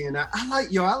mind seeing that.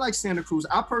 I like Santa Cruz.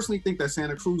 I personally think that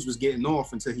Santa Cruz was getting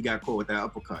off until he got caught with that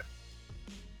uppercut.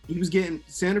 He was getting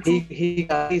Santa Cruz. He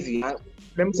got easy. Let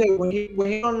me tell you, when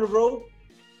he on the road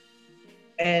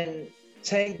and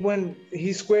Tank, when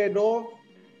he squared off,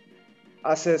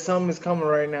 I said something is coming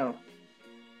right now.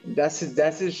 That's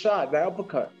his shot, that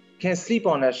uppercut. Can't sleep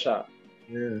on that shot.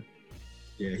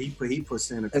 Yeah, he put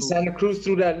Santa Cruz. And Santa Cruz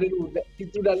threw that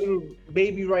little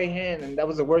baby right hand, and that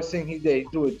was the worst thing he did. He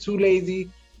threw it too lazy,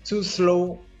 too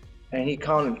slow, and he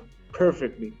counted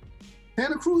perfectly.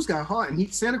 Santa Cruz got hard,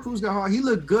 and Santa Cruz got hard. He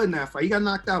looked good in that fight. He got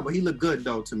knocked out, but he looked good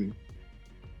though to me.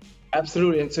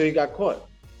 Absolutely, until he got caught.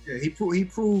 Yeah, he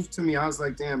proved to me. I was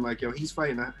like, damn, like yo, he's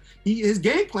fighting. His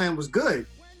game plan was good.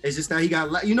 It's just that he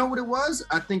got, you know what it was?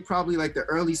 I think probably like the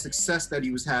early success that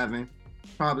he was having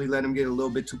probably let him get a little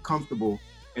bit too comfortable.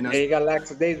 And he got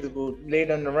lackadaisical late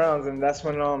in the rounds, and that's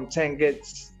when Tank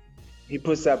he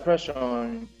puts that pressure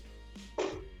on.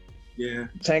 Yeah.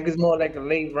 Tank is more like a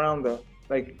late rounder,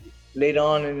 like later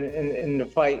on in the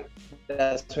fight.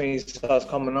 That's when he starts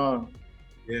coming on.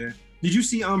 Yeah. Did you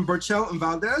see Burchell and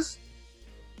Valdez?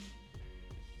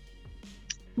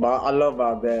 But I love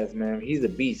Valdez, man. He's a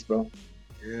beast, bro.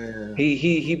 Yeah.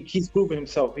 He's proven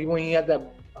himself. Even when he had that,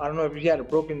 I don't know if he had a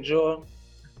broken jaw.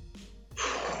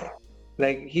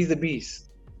 Like, he's a beast.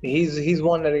 He's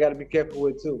one that I got to be careful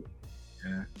with too.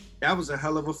 Yeah, that was a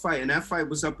hell of a fight, and that fight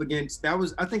was up against.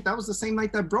 I think that was the same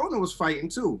night that Broner was fighting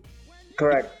too.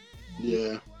 Correct.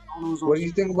 Yeah. What do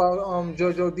you think about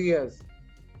Jojo Diaz?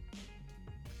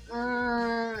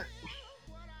 I'm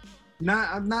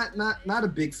not a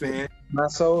big fan.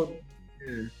 Not so.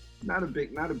 Yeah, not a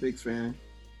big fan.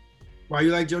 Why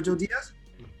you like Jojo Diaz?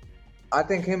 I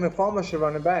think him and Farmer should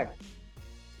run it back.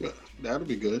 That'll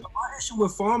be good. My issue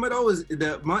with Farmer though is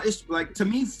that like to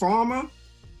me, Farmer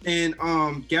and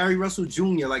Gary Russell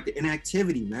Jr. like the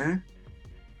inactivity, man.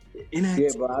 Yeah,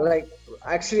 but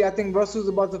I think Russell's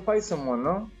about to fight someone,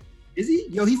 no? Is he?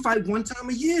 Yo, he fight one time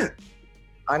a year.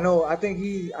 I know. I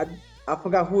think I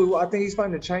forgot who. I think he's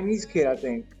fighting a Chinese kid. I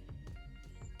think.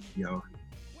 Yo,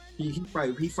 he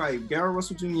fight Gary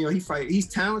Russell Jr. He's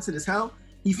talented as hell.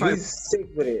 He's sick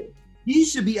with it. He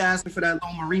should be asking for that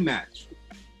Loma rematch.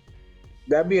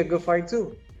 That'd be a good fight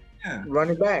too. Yeah, run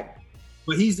it back.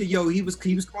 But he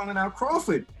was calling out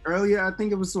Crawford earlier. I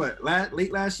think it was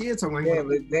late last year. Talking yeah,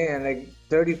 but damn, like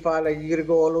 35, like you gotta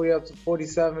go all the way up to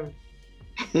 47.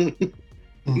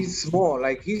 He's small.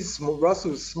 Like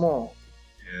Russell's small.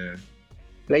 Yeah.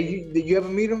 Like did you ever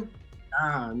meet him?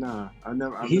 Nah. I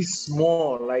never. He's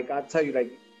small. Like I tell you,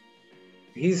 like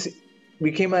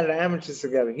we came out of the amateurs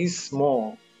together. He's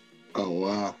small. Oh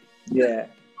wow. Yeah.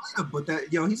 But that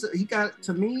he got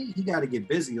to get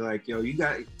busy. Like you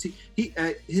got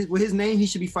with his name, he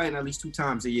should be fighting at least 2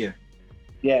 times a year.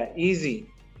 Yeah, easy.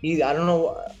 I don't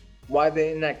know why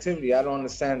the inactivity. I don't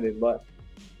understand it, but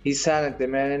he's talented,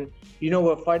 man. And you know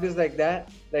what, fighters like that,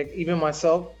 like even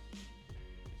myself,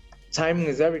 timing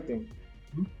is everything.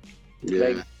 Yeah.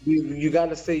 Like you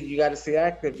gotta stay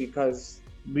active because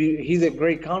he's a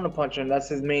great counterpuncher, and that's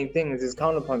his main thing is his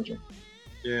counterpunching.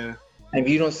 Yeah. And if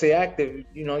you don't stay active,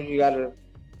 you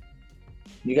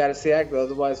gotta stay active.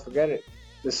 Otherwise, forget it.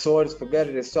 The swords, forget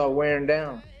it. They start wearing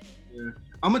down. Yeah.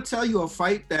 I'm gonna tell you a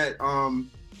fight that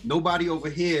nobody over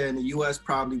here in the U.S.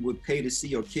 probably would pay to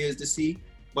see or cares to see,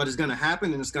 but it's gonna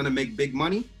happen and it's gonna make big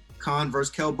money. Khan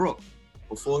versus Kell Brook.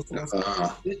 Before they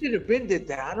should have been did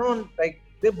that. I don't like.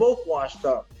 They're both washed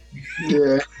up.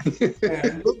 Yeah.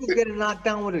 Brook was getting knocked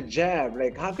down with a jab.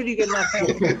 Like, how could you get knocked down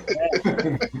with a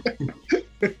jab?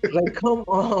 Like, come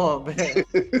on, man.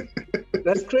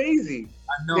 That's crazy.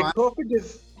 I know. Like, Crawford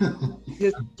just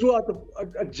threw out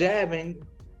a jab, and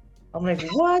I'm like,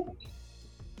 what?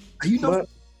 But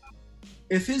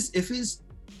if his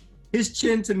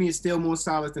chin to me is still more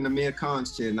solid than Amir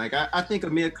Khan's chin. Like, I think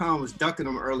Amir Khan was ducking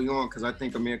him early on because I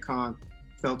think Amir Khan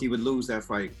felt he would lose that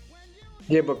fight.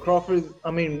 Yeah, but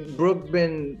Brook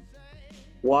been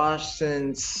washed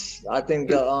since I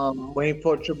think when he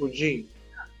fought Triple G.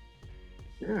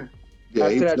 Yeah. Yeah,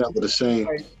 he's never the same.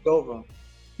 Over.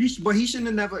 He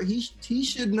shouldn't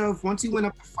have once he went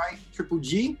up to fight Triple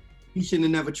G, he shouldn't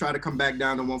have never tried to come back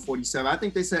down to 147. I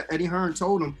think they said Eddie Hearn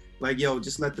told him, like, yo,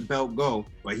 just let the belt go.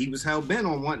 But he was hell bent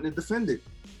on wanting to defend it.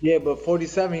 Yeah, but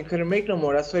 47, he couldn't make no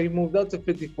more. That's why he moved up to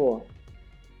 54.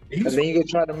 And then you could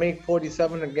try to make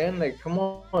 47 again. Like, come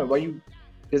on, why you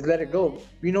just let it go?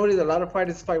 You know, there's a lot of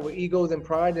fighters fight with egos and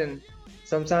pride, and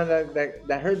sometimes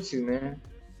that hurts you, man.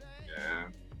 Yeah.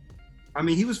 I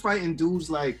mean, he was fighting dudes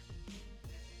like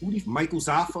Michael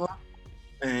Zaffa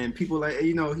and people like,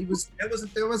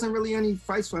 there wasn't really any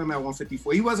fights for him at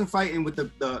 154. He wasn't fighting with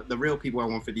the real people at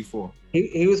 154.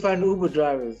 He was fighting Uber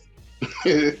drivers.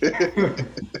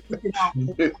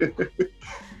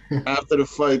 After the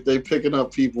fight, they picking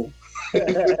up people. He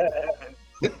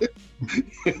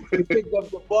picked up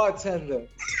the bartender.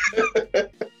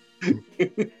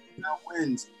 Now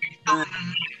wins.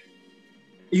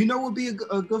 You know, it would be a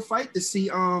good fight to see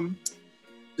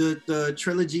the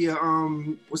trilogy of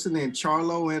what's his name,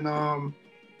 Charlo and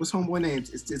what's homeboy name?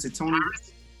 Is it Tony?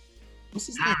 Harris? What's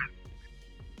his name?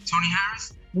 Tony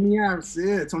Harris. Tony Harris,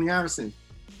 yeah, Tony Harrison.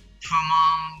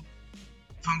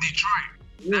 from Detroit.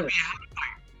 That'd be a hell of a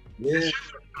fight. Yeah.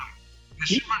 The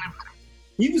shit running back.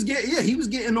 He was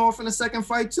getting off in the second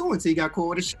fight too until he got caught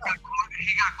with a shot.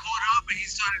 He got caught up and he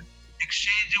started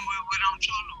exchanging with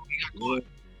Cholo. He got caught.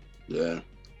 Yeah.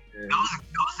 That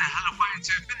was a hell of a fight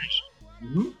until it finished.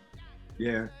 Mm-hmm.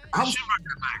 Yeah. The shit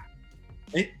running back.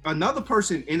 Another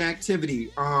person in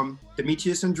activity,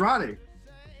 Demetrius Andrade.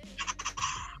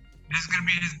 This is gonna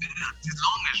be his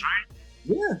longest, right?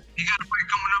 Yeah. He got a fight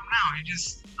coming up now. I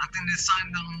think they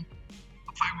signed a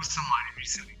fight with somebody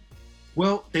recently.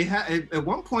 Well, they had at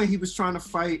one point he was trying to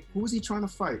fight. Who was he trying to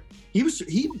fight? He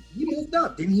moved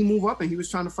up. Didn't he move up and he was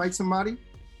trying to fight somebody?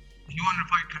 He wanted to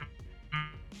fight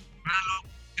Canelo.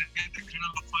 Get the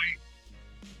Canelo fight.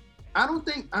 I don't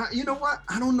think. You know what?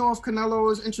 I don't know if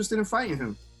Canelo is interested in fighting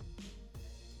him.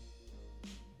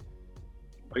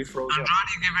 He froze up.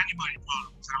 Andrade give anybody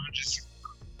problems. I'm just.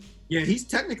 Yeah, he's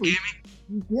technically. Hear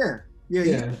me? Yeah. Let me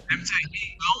tell you,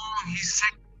 he's long. He's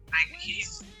sick. Like he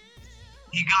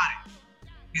got it.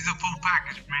 He's a full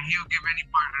package, man. He'll give any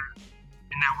partner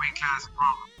in that weight class a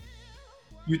problem.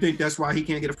 You think that's why he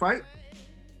can't get a fight?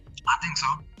 I think so.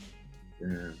 Yeah,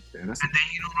 and then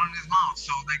he don't run his mouth.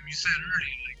 So, like you said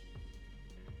earlier, like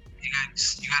you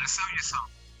got to sell yourself.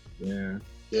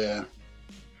 Yeah.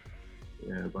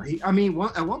 But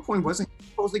at one point wasn't he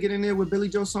supposed to get in there with Billy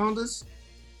Joe Saunders?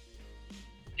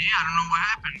 Yeah, I don't know what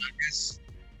happened. I guess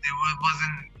there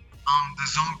wasn't the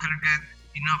zone couldn't get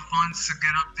enough funds to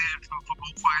get up there for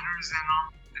both fighters, and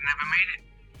they never made it.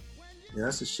 Yeah,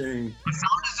 that's a shame. But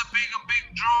Saunders is a big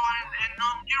draw in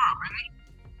Europe, isn't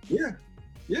he?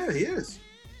 Yeah, he is.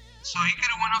 So he could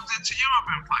have went up there to Europe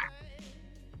and fight.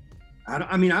 I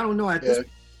don't know at this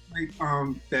point,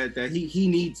 that he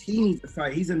needs to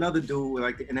fight. He's another dude with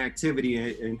like an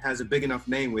activity and has a big enough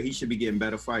name where he should be getting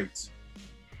better fights.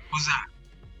 Who's that?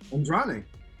 Andrade.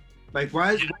 Like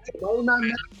why is he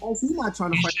not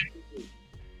trying to fight?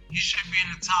 He should be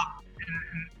in the top 5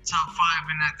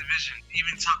 in that division,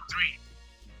 even top 3.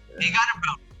 Yeah. He got a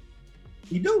belt.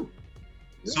 He do.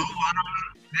 Yeah. So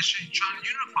they should try to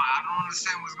unify. I don't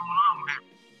understand what's going on with him.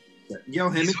 Yo,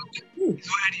 him. He's with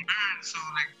Eddie Hearn, so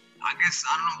like I guess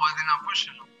I don't know why they're not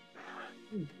pushing him.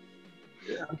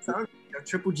 Yeah, I'm telling you,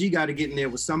 Triple G got to get in there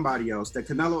with somebody else. That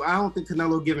Canelo, I don't think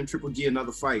Canelo giving Triple G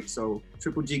another fight. So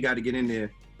Triple G got to get in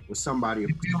there with somebody.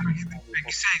 Like you said, he's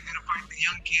gonna fight the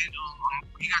young kid.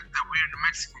 He got that weird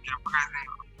Mexican kid. I forgot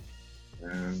his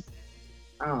name.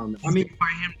 I don't know. I mean,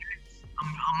 fight him.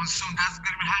 I'm assuming that's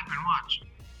gonna happen. Watch.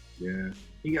 Yeah.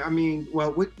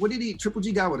 What did he? Triple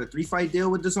G got with a 3-fight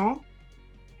deal with DAZN?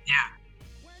 Yeah.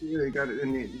 Yeah, he got it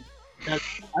in there.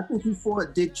 I think he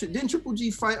fought. Didn't Triple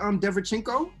G fight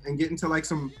Derevchenko and get into like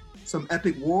some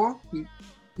epic war?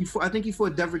 He fought. I think he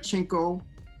fought Derevchenko.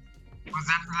 Was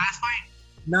that the last fight?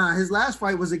 Nah, his last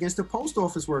fight was against a post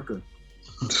office worker.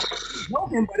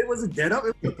 Broken, but it was a dead up.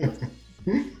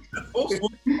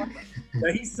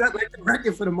 He set like the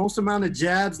record for the most amount of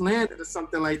jabs landed or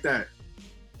something like that.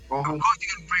 Of course,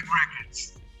 you're gonna break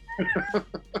records.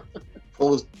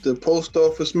 The post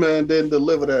office man didn't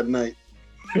deliver that night.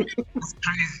 That's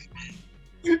crazy, man.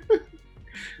 But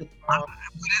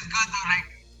it's good though. Like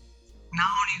not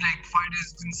only like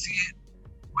fighters can see it,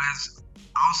 whereas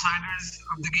outsiders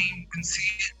of the game can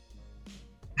see it.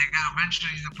 They got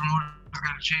eventually the promoters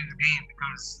got to change the game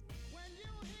because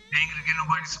they ain't gonna get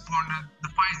nobody supporting the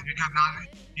fights because now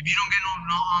if you don't get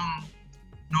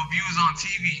no views on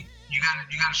TV, you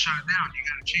gotta shut it down. You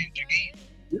gotta change your game.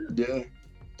 Yeah.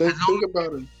 Think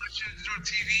about it. Through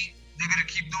TV, they're gonna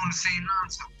keep doing the same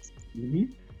nonsense.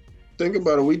 Mm-hmm. Think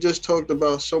about it. We just talked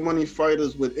about so many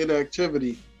fighters with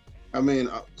inactivity. I mean,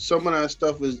 some of that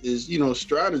stuff is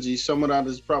strategy. Some of that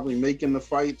is probably making the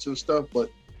fights and stuff,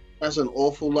 but that's an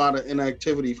awful lot of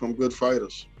inactivity from good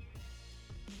fighters.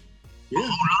 Yeah. A whole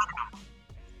lot of them.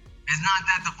 It's not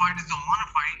that the fighters don't want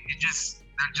to fight. That's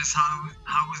just how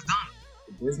it's done.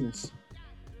 The business.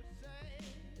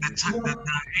 The A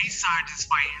side is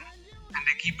fighting, and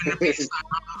they're keeping the B side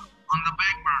on the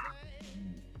back burner.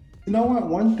 You know what?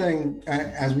 One thing,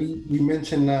 as we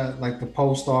mentioned, like the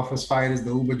post office fighters,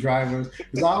 the Uber drivers,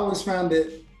 because I always found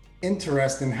it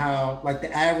interesting how, like,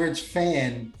 the average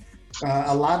fan,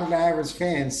 a lot of the average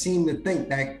fans seem to think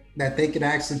that they could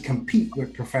actually compete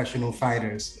with professional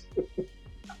fighters.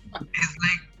 It's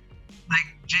like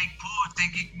Jake Paul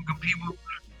think he can compete with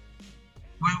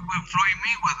Floyd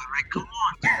Mayweather. Like, come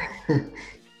on, dude.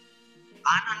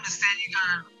 I understand you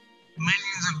got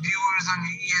millions of viewers on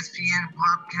your ESPN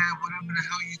podcast, whatever the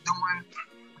hell you're doing.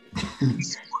 You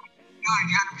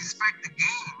gotta respect the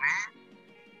game, man.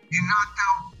 You knocked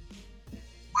out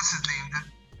what's his name?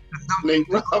 The Nate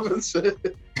Robinson.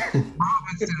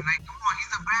 Robinson, like, come on,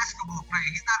 he's a basketball player.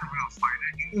 He's not a real fighter.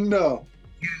 No.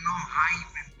 He's no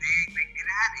hype and big. Like, get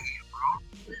out of here,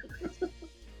 bro.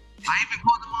 I even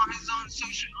called him on his own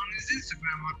on his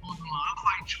Instagram. I told him, I'll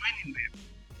fight you anywhere.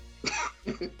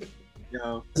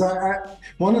 Yo,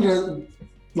 One of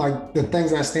the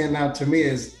things that stand out to me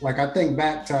is like I think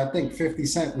back to 50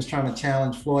 Cent was trying to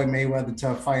challenge Floyd Mayweather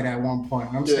to a fight at one point.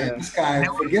 And I'm saying this guy,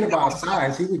 forget about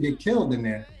size, he would get killed in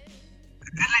there.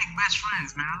 They're like best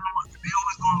friends, man. I don't know. They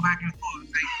always going back and forth.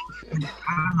 Like,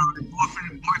 I don't know, the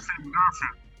boyfriend and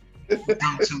girlfriend.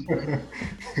 Them two.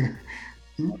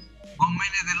 One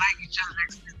minute they like each other,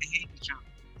 next minute they hate each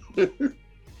other.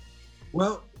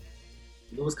 well,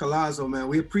 Luis Collazo, man,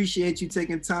 we appreciate you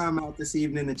taking time out this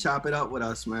evening to chop it up with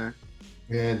us, man.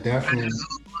 Yeah, definitely.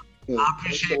 I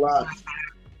appreciate it, man.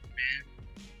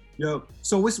 Yo,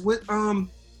 so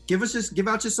give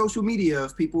out your social media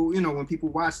if people, when people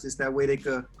watch this, that way they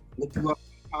could look you up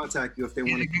and contact you if they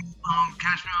want to.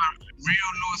 Catch me on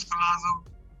Real Luis Collazo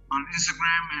on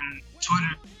Instagram and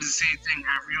Twitter. The same thing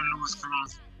at Real Luis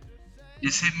Collazo.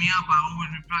 Just hit me up. I always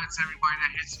reply to everybody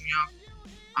that hits me up.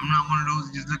 I'm not one of those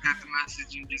who just look at the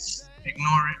message and just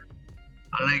ignore it.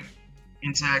 I like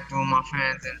interacting with my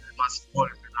fans and my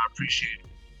supporters, and I appreciate it.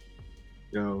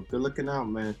 Yo, good looking out,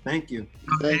 man. Thank you.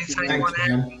 Thank you. Thanks,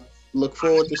 man. Look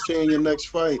forward to seeing your next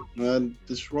fight, man.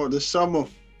 This summer.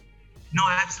 No,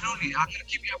 absolutely. I'm gonna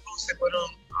keep y'all posted, but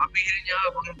I'll be hitting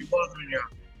y'all up. I'm gonna be bothering y'all.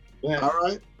 Yeah. All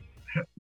right.